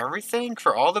for everything?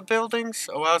 For all the buildings?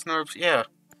 Allows Gnorps, yeah.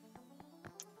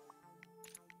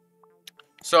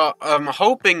 So, I'm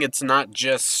hoping it's not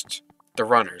just the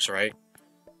runners, right?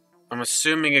 I'm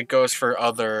assuming it goes for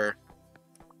other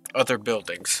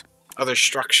buildings. Other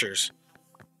structures.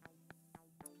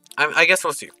 I guess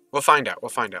we'll see. We'll find out. We'll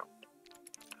find out.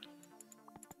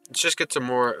 Let's just get some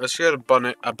more. Let's get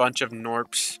a bunch of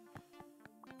Gnorps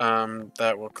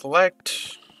that will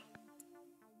collect.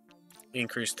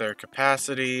 Increase their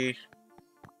capacity.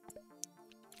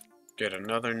 Get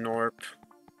another Gnorp.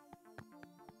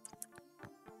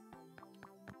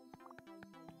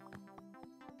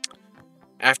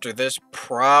 After this,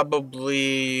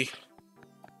 probably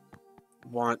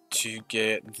want to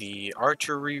get the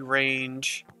archery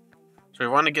range. So we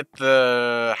want to get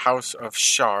the House of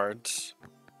Shards.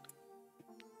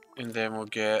 And then we'll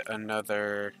get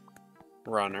another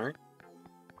runner.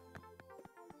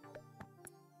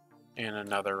 And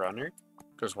another runner.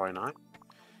 Because why not?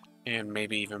 And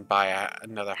maybe even buy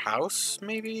another house,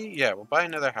 maybe? Yeah, we'll buy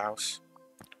another house.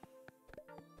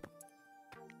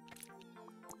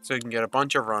 So we can get a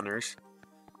bunch of runners.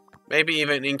 Maybe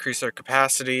even increase their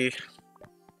capacity.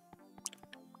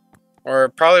 Or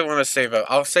probably want to save up.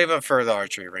 I'll save up for the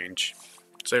archery range.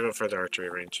 Save up for the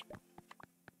archery range.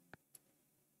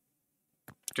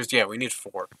 Because, yeah, we need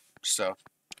 4. So.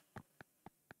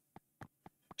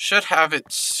 Should have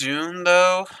it soon,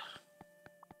 though.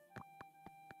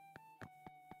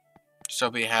 So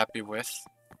be happy with.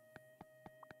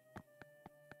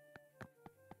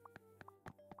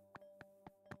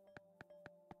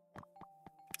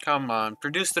 Come on,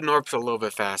 produce the Gnorps a little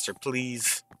bit faster,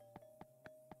 please.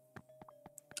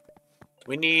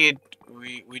 We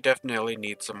definitely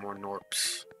need some more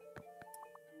Gnorps.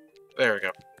 There we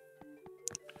go.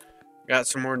 Got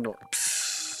some more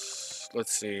Gnorps.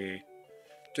 Let's see.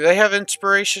 Do they have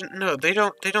inspiration? No, they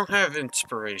don't have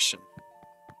inspiration.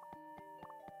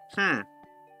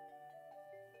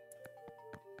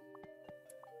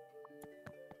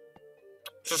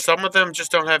 So some of them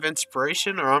just don't have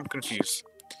inspiration, or I'm confused.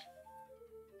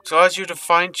 It allows you to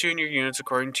fine-tune your units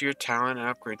according to your talent and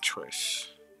upgrade choice.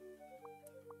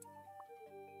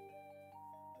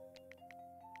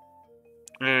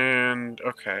 And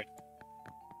okay.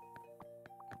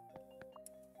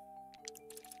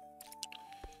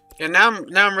 Yeah, now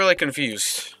I'm really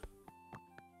confused.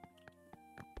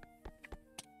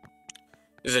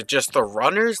 Is it just the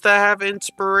runners that have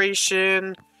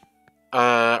inspiration?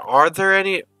 Are there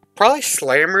any? Probably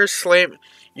slammers.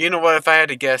 You know what? If I had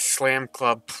to guess, Slam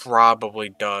Club probably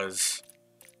does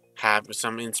have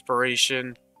some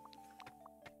inspiration.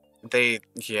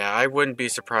 Yeah, I wouldn't be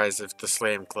surprised if the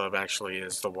Slam Club actually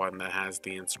is the one that has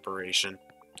the inspiration,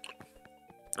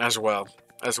 as well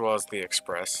as the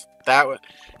Express. That would,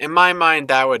 in my mind,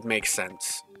 that would make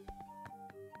sense.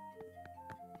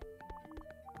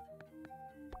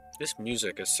 This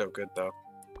music is so good, though.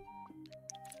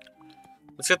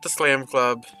 Let's get the Slam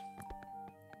Club.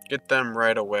 Get them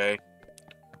right away.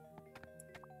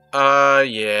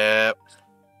 Yeah.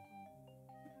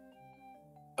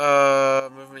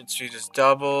 Movement speed is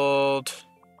doubled.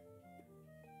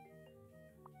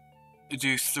 You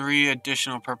do 3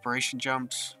 additional preparation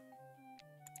jumps.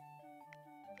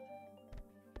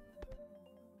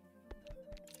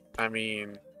 I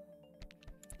mean,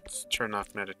 let's turn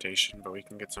off meditation, but we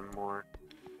can get some more.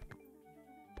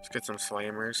 Let's get some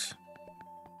slammers.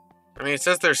 I mean, it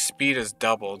says their speed is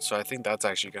doubled, so I think that's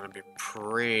actually going to be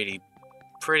pretty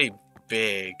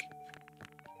big.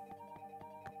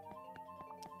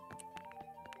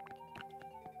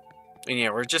 And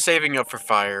yeah, we're just saving up for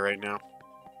fire right now.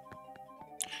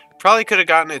 Probably could have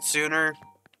gotten it sooner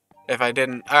if I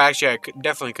didn't. Actually,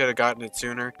 definitely could have gotten it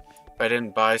sooner if I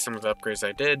didn't buy some of the upgrades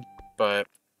I did, but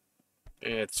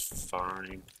it's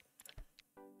fine.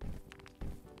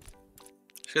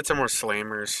 Let's get some more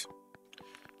slammers.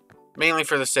 Mainly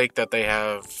for the sake that they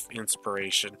have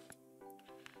inspiration.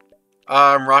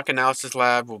 Rock Analysis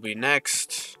Lab will be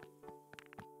next.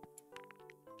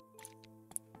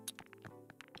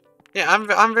 Yeah,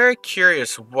 I'm very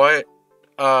curious what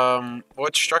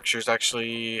structures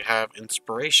actually have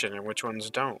inspiration and which ones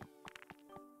don't.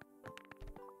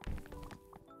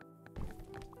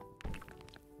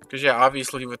 Because yeah,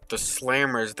 obviously with the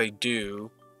slammers they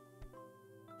do.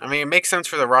 I mean, it makes sense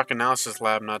for the Rock Analysis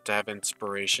Lab not to have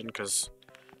inspiration because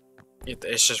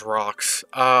it's just rocks.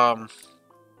 I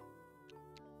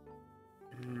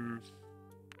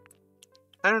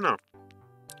don't know.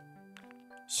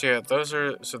 So yeah, those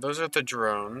are the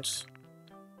drones.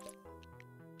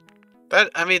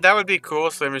 I mean, that would be cool.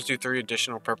 Slammers do 3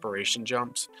 additional preparation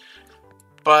jumps,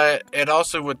 but it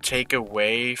also would take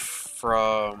away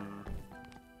from.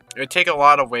 It would take a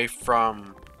lot away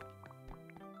from,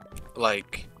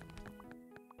 like,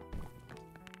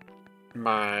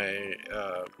 my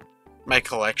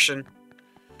collection,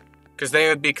 because they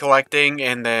would be collecting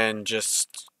and then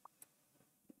just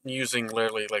using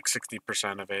literally like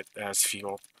 60% of it as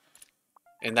fuel,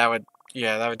 and that would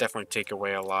definitely take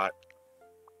away a lot.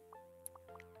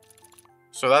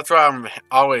 So that's why I'm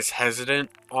always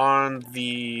hesitant on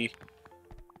the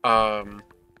drone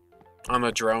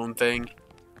thing,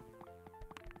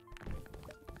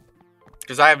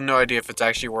 because I have no idea if it's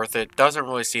actually worth it. Doesn't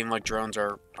really seem like drones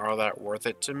are all that worth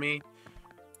it to me.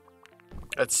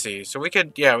 Let's see. So we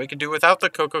could do without the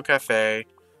Cocoa Cafe.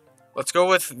 Let's go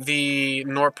with the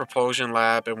Gnorp Propulsion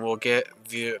Lab, and we'll get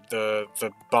the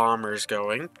bombers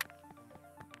going.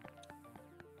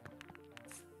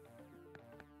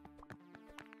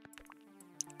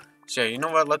 So yeah, you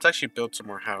know what? Let's actually build some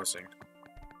more housing.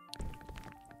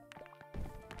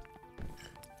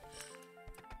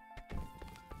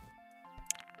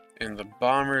 And the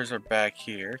bombers are back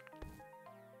here.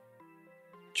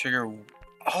 Trigger.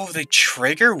 Oh, they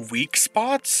trigger weak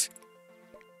spots?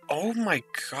 Oh my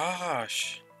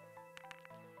gosh.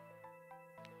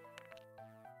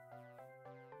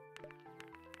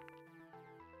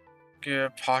 Yeah,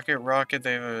 pocket rocket.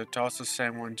 They have a toss the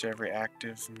same one to every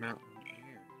active mountaineer.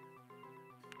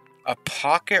 A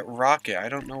pocket rocket. I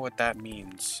don't know what that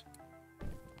means.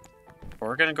 but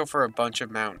we're gonna go for a bunch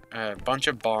of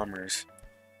bombers.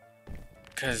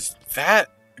 Because if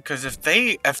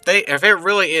it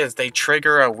really is, they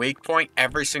trigger a weak point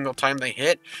every single time they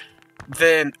hit,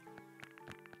 then,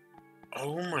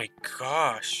 oh my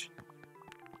gosh.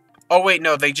 Oh wait,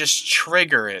 no, they just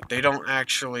trigger it. They don't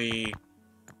actually,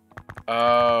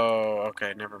 oh,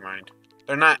 okay, never mind.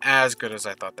 They're not as good as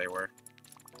I thought they were.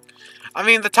 I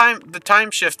mean, the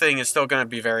time shift thing is still going to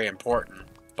be very important,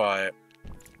 but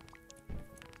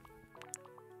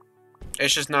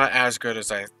it's just not as good as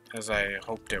I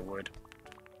hoped it would.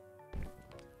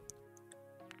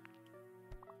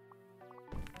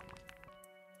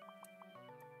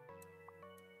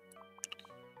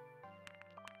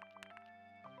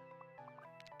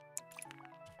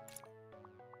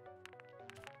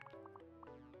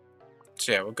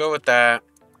 So yeah, we'll go with that.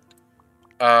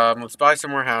 Let's buy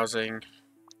some more housing.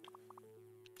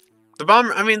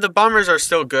 The bombers are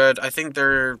still good. I think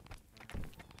they're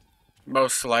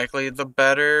most likely the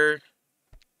better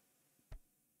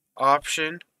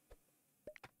option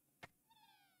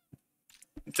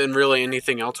than really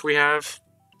anything else we have.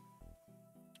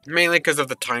 Mainly because of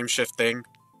the time shift thing.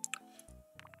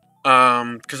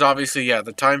 Because obviously, yeah,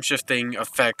 the time shift thing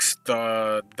affects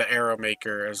the arrow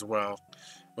maker as well,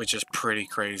 which is pretty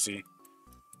crazy.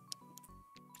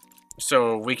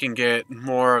 So we can get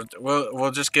more of,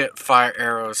 we'll just get fire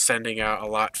arrows sending out a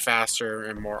lot faster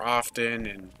and more often,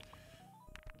 and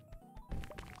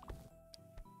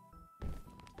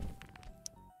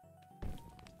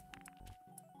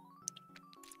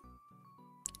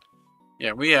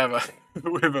yeah, we have a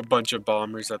we have a bunch of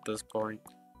bombers at this point.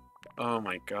 Oh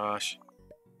my gosh.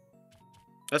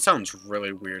 That sounds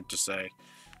really weird to say.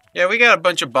 Yeah, we got a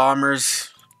bunch of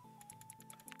bombers.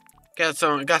 Got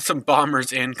some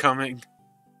bombers incoming.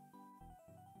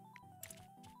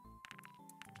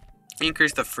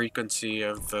 Increase the frequency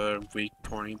of the weak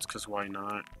points, because why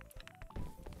not?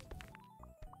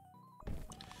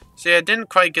 So yeah, I didn't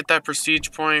quite get that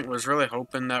prestige point. Was really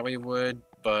hoping that we would,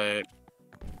 but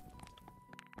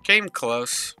came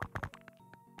close.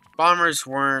 Bombers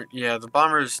weren't, yeah, the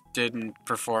bombers didn't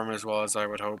perform as well as I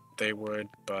would hope they would,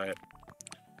 but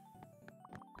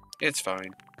it's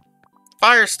fine.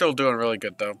 Fire's still doing really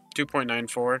good though.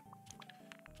 2.94.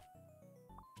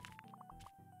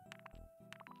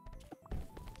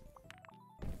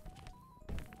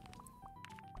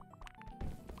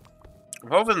 I'm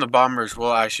hoping the bombers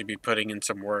will actually be putting in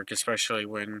some work, especially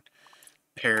when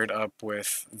paired up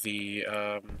with the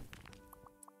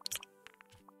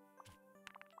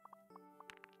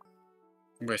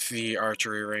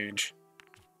archery range.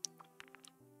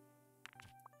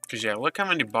 Because yeah, look how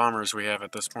many bombers we have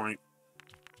at this point.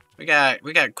 We got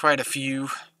quite a few.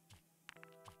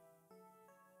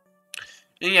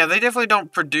 And yeah, they definitely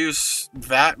don't produce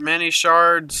that many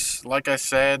shards. Like I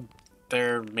said,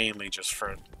 they're mainly just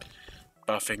for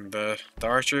buffing the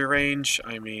archery range.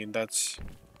 I mean, that's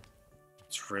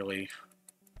really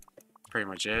pretty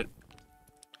much it.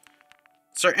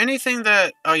 Is there anything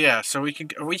that, oh yeah, so we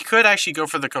could actually go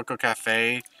for the Cocoa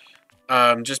Cafe,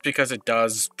 just because it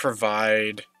does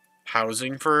provide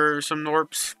housing for some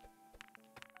Gnorps.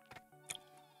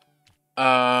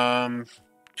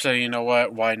 So you know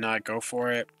what? Why not go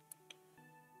for it?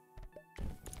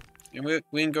 And we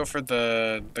can go for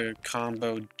the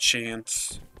combo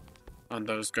chance on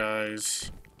those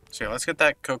guys. So yeah, let's get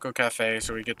that Cocoa Cafe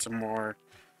so we get some more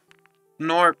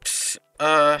Gnorps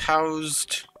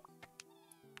housed.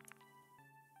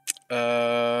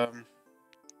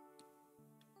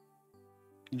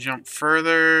 Jump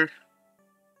further.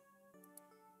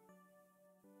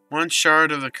 1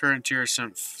 shard of the current tier is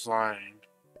sent flying.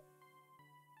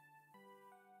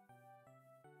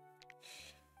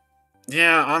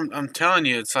 Yeah, I'm telling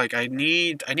you, it's like I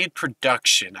need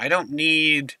production. I don't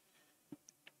need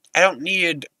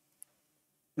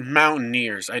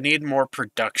mountaineers. I need more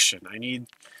production.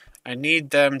 I need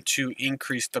them to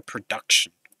increase the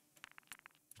production.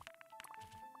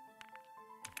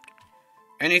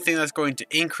 Anything that's going to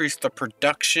increase the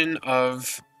production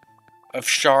of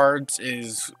shards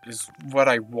is what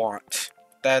I want.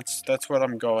 That's what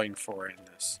I'm going for in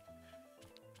this.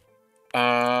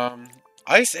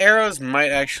 Ice arrows might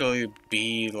actually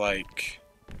be like,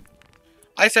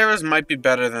 ice arrows might be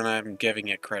better than I'm giving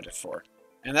it credit for,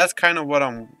 and that's kind of what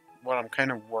I'm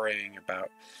kind of worrying about.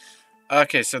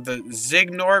 Okay, so the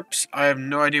Gnorps, I have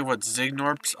no idea what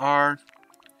Gnorps are.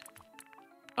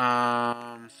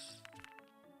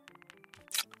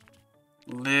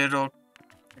 Little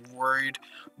worried.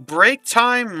 Break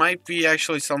time might be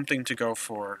actually something to go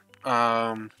for.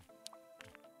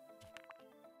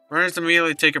 Runners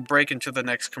immediately take a break into the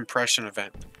next compression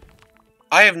event.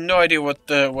 I have no idea what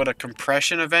a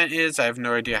compression event is. I have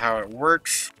no idea how it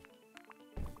works.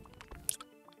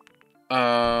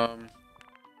 And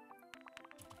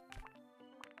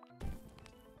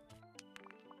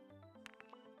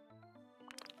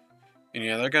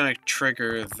yeah, they're gonna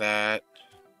trigger that.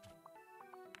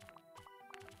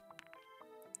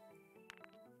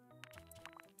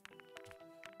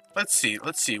 Let's see.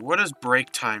 What does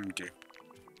break time do?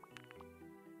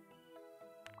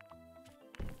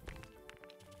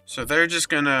 So they're just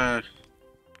gonna...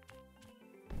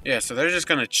 Yeah, so they're just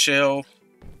gonna chill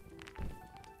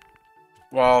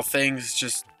while things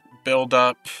just build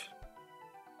up.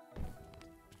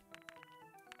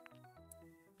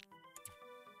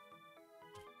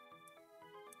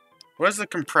 What is the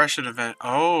compression event?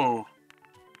 Oh.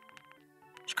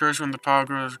 It occurs when the power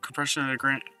grows. Compression of the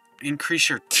grant. Increase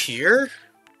your tier?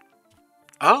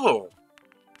 Oh.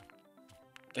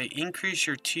 They increase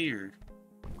your tier.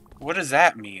 What does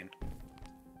that mean?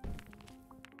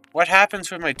 What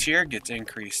happens when my tier gets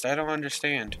increased? I don't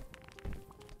understand.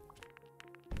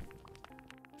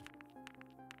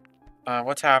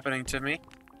 What's happening to me?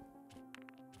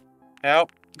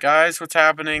 Help. Guys, what's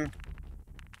happening?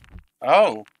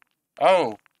 Oh.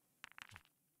 Oh.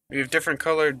 We have different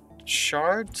colored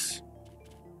shards?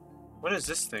 What is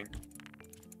this thing?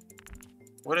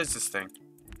 What is this thing?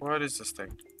 What is this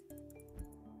thing?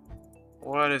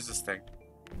 What is this thing?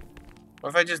 What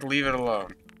if I just leave it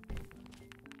alone?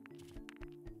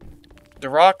 The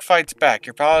rock fights back.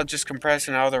 Your pilot just compressed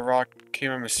and out of the rock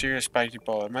came a mysterious spiky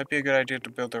ball. It might be a good idea to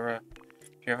build the rock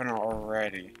if you haven't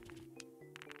already.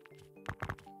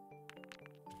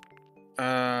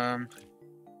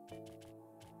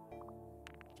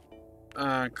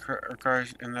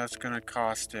 And that's gonna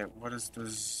cost it. What does the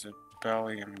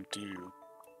Zibellium do?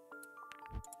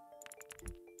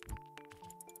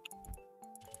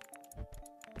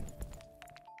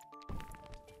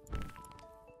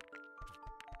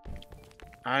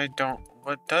 I don't...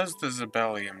 What does the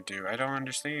Zibellium do? I don't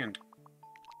understand.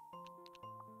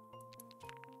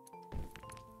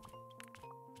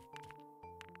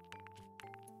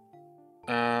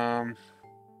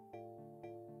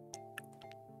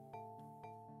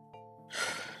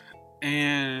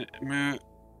 And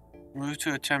move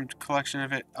to attempt collection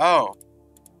of it. Oh.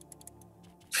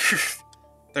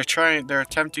 They're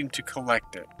attempting to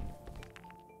collect it.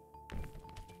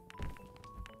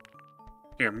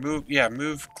 Here,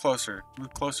 move closer.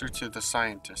 Move closer to the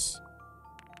scientists.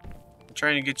 I'm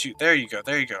trying to get you. There you go.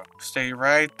 Stay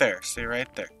right there. Stay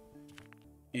right there.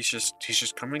 He's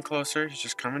just coming closer. He's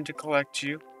just coming to collect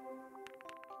you.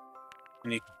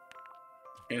 And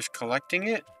he's collecting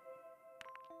it.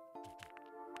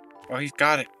 Oh, he's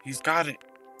got it.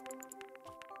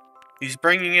 He's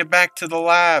bringing it back to the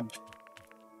lab.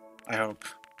 I hope.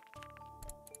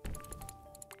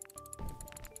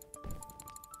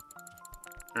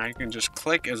 I can just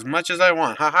click as much as I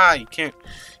want. Haha, you can't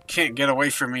get away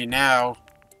from me now.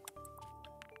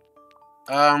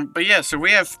 But yeah, so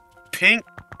we have pink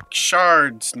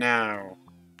shards now.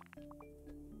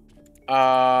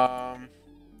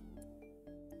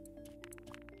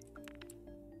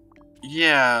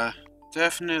 Yeah,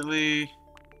 definitely.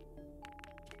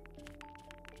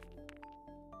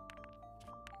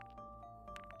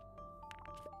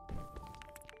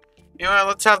 You know what,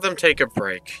 let's have them take a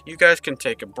break. You guys can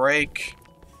take a break.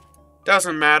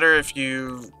 Doesn't matter if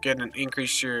you get an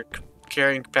increase your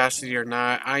carrying capacity or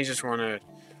not. I just want to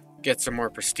get some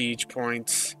more prestige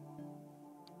points.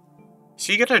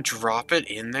 So you gonna drop it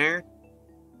in there?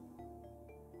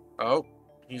 Oh,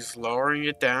 he's lowering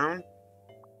it down.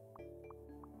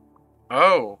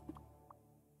 Oh.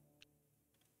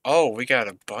 Oh, we got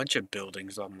a bunch of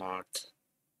buildings unlocked.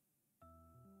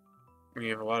 We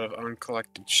have a lot of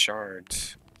uncollected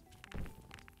shards.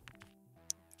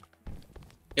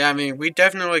 Yeah, I mean, we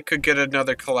definitely could get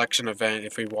another collection event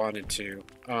if we wanted to.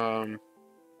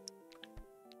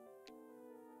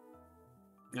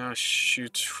 Now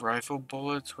shoots rifle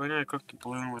bullets. Why did I cook the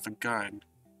balloon with a gun?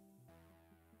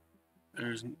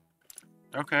 There's...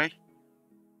 Okay.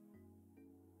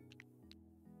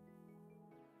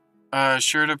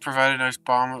 Sure to provide a nice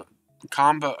bomb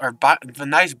combo, or the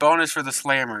nice bonus for the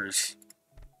slammers.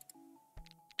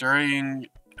 During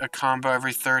a combo,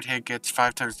 every third hit gets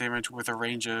 5 times damage with a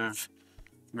range of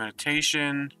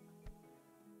meditation.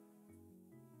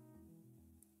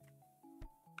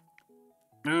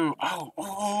 Ooh,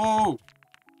 oh!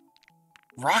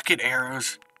 Rocket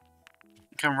arrows.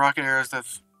 Become rocket arrows that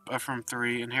from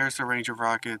 3. And here's the range of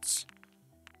rockets.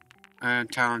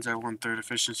 And talents at 1/3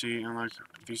 efficiency. And like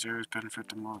these arrows benefit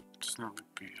the most. It's not like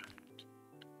behind.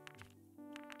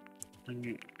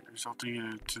 resulting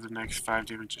in to the next 5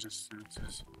 damage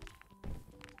instances,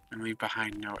 and leave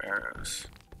behind no arrows.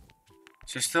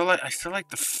 So I still like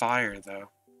the fire though.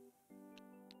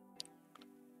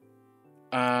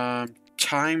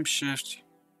 Time shift.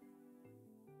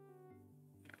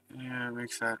 Yeah, it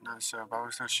makes that not so. But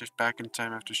always not shift back in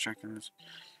time after striking this,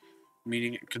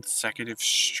 meaning a consecutive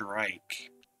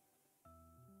strike.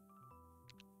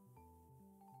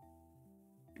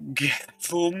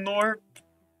 Gnorp.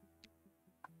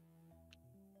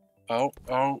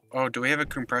 Oh, do we have a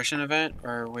compression event?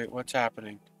 Or wait, what's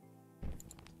happening?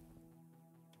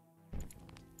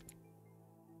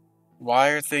 Why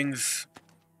are things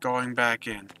going back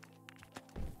in?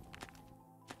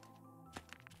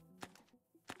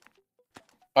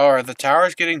 Oh, are the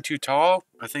towers getting too tall?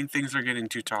 I think things are getting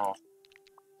too tall.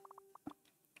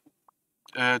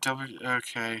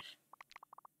 Okay.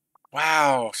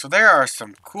 Wow, so there are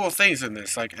some cool things in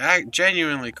this, like,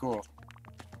 genuinely cool.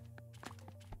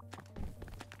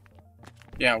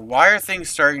 Yeah, why are things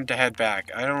starting to head back?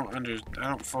 I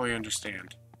don't fully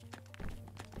understand.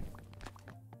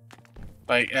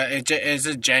 Like, is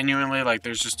it genuinely, like,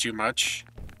 there's just too much?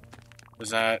 Is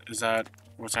that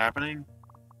what's happening?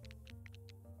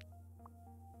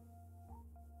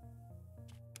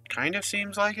 Kind of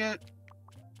seems like it.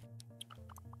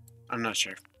 I'm not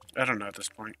sure. I don't know at this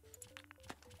point.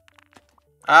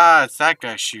 Ah, it's that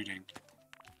guy shooting.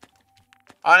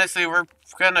 Honestly, we're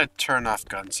gonna turn off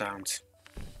gun sounds.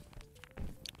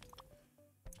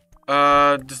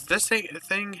 Does this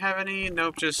thing have any?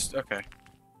 Nope, just, okay.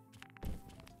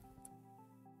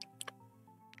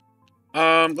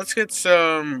 Let's get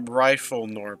some rifle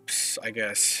Gnorps, I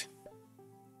guess.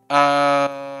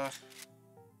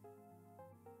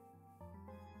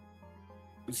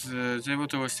 It's able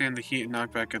to withstand the heat and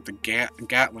knockback of the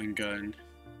Gatling gun.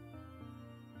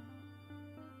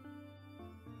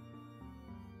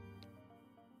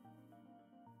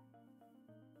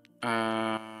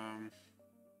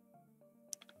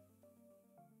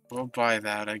 We'll buy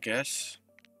that, I guess.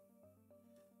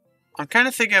 I'm kind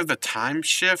of thinking of the time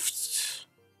shift.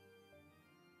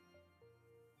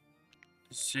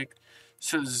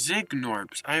 So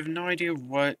Zignorps. I have no idea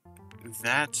what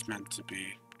that's meant to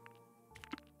be.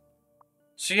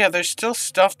 So yeah, there's still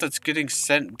stuff that's getting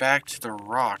sent back to the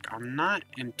rock. I'm not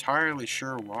entirely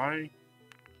sure why.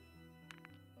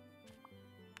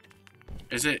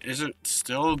 Is it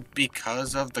still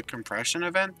because of the compression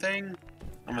event thing?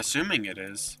 I'm assuming it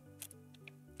is.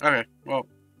 Okay, well.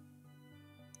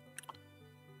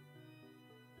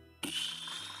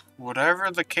 Whatever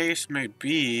the case may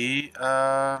be,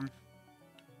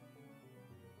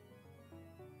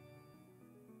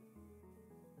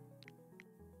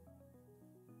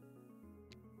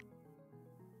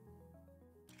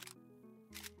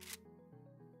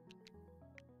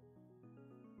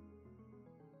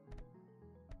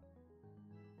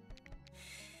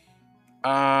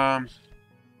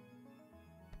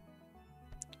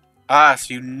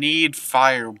 so you need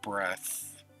fire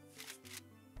breath.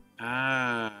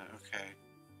 Ah, okay.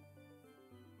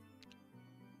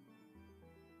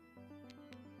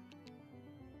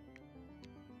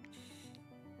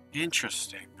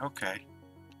 Interesting, okay.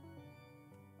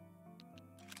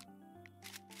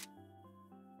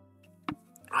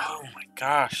 Oh my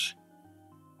gosh.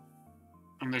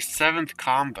 And their 7th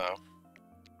combo.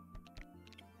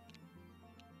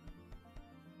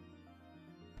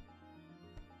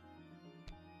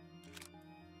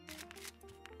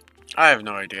 I have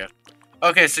no idea.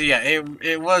 Okay, so yeah,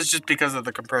 it was just because of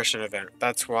the compression event.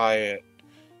 That's why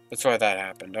that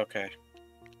happened. Okay.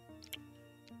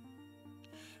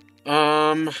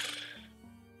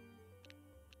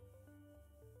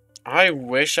 I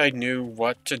wish I knew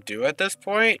what to do at this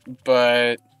point,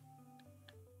 but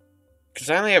because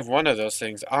I only have one of those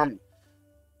things.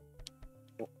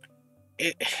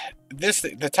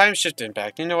 The time shift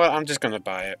impact. You know what? I'm just gonna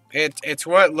buy it. It's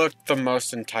what looked the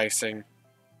most enticing.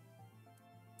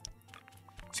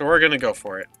 So we're gonna go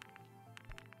for it.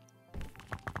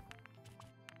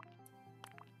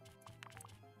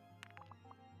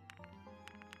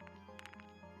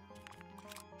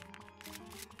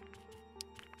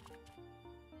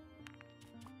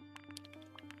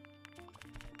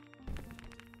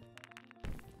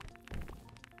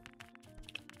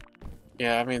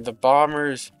 Yeah, I mean the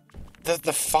bombers,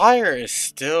 the fire is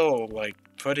still like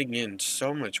putting in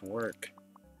so much work.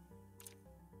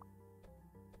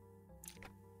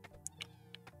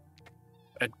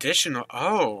 Additional.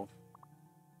 Oh.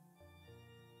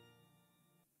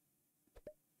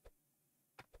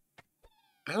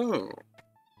 Oh.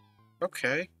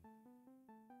 Okay.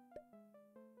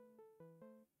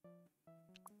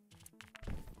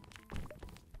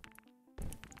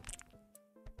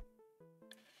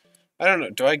 I don't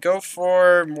know. Do I go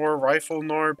for more rifle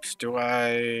Gnorps? Do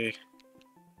I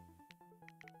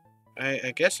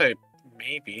guess I...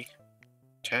 Maybe.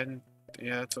 10...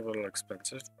 Yeah, that's a little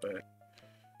expensive, but...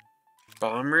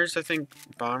 Bombers? I think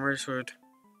bombers would...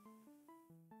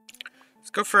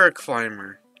 Let's go for a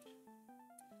climber.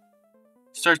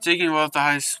 Start digging well at the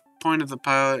highest point of the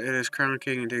pile. It is Crown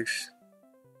King and digs.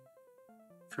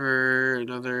 For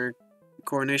another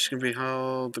coronation can be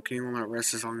held, the king will not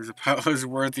rest as long as the pile is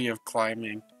worthy of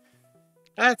climbing.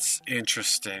 That's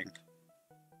interesting.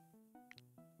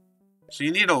 So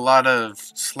you need a lot of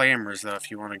slammers though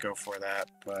if you want to go for that,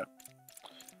 but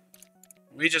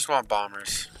we just want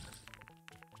bombers.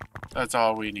 That's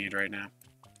all we need right now.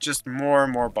 Just more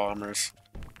and more bombers.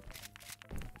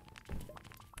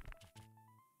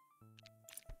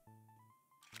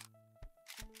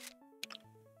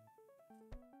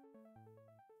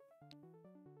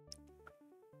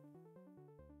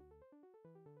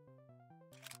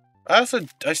 I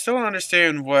still don't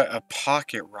understand what a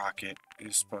pocket rocket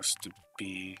is supposed to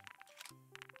be.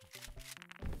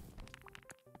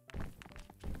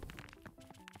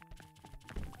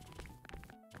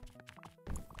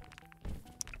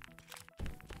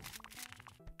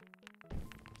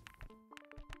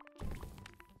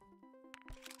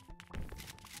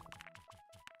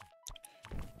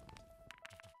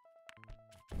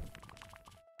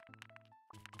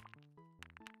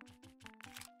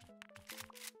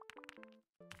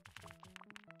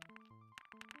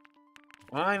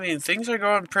 Well, I mean, things are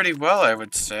going pretty well, I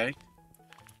would say.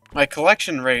 My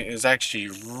collection rate is actually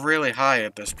really high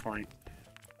at this point.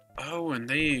 Oh, and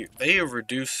they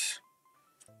reduce...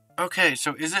 Okay,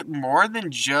 so is it more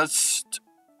than just...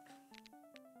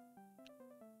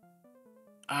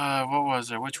 what was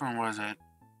it? Which one was it?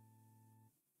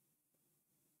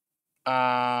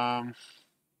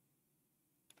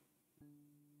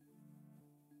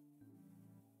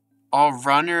 All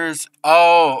runners...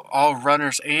 Oh, all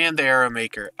runners and the arrow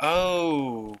maker.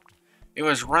 Oh... It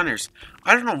was runners.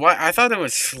 I don't know why. I thought it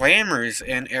was slammers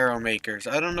and arrow makers.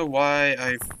 I don't know why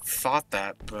I thought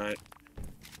that, but...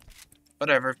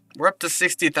 Whatever. We're up to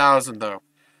 60,000, though.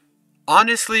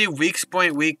 Honestly, weak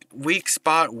spot.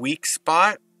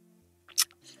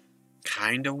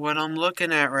 Kind of what I'm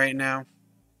looking at right now.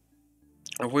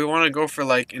 If we want to go for,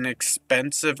 like, an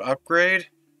expensive upgrade...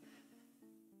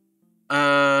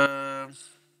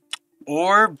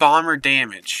 Or bomber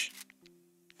damage.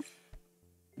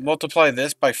 Multiply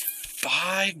this by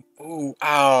 5. Ooh,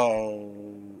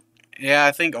 ow. Yeah,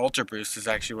 I think Ultra Boost is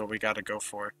actually what we gotta go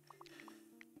for.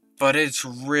 But it's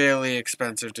really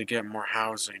expensive to get more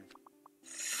housing.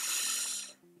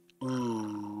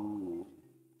 Ooh.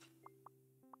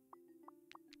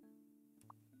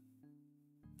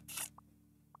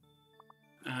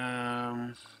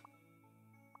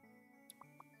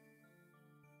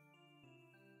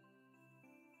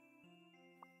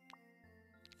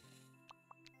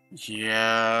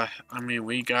 Yeah, I mean,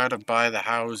 we gotta buy the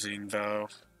housing, though.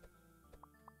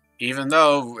 Even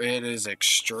though it is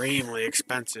extremely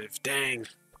expensive. Dang.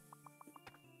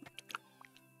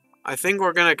 I think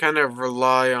we're gonna kind of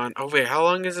rely on... Oh, wait, how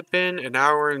long has it been? 1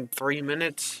 hour and 3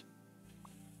 minutes?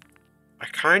 I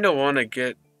kind of want to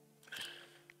get...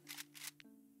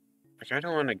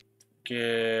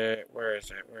 Where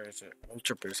is it?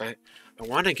 Ultra Boost. I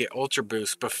want to get Ultra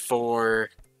Boost before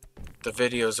the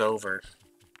video's over.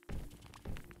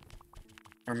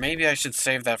 Or maybe I should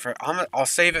save that for... I'll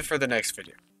save it for the next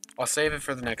video.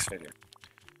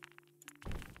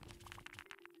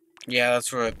 Yeah,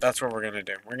 that's what we're gonna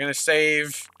do. We're gonna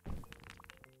save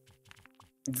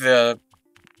the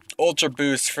Ultra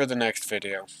Boost for the next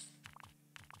video.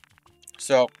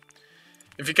 So,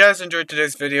 if you guys enjoyed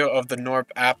today's video of the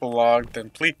Gnorp Apologue, then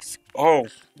please... Oh,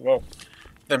 whoa.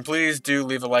 Then please do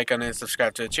leave a like on it and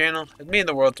subscribe to the channel. It'd mean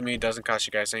the world to me. It doesn't cost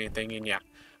you guys anything. And yeah,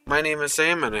 my name is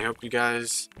Sam, and I hope you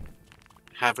guys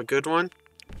have a good one.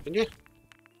 And yeah,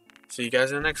 see you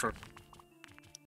guys in the next one.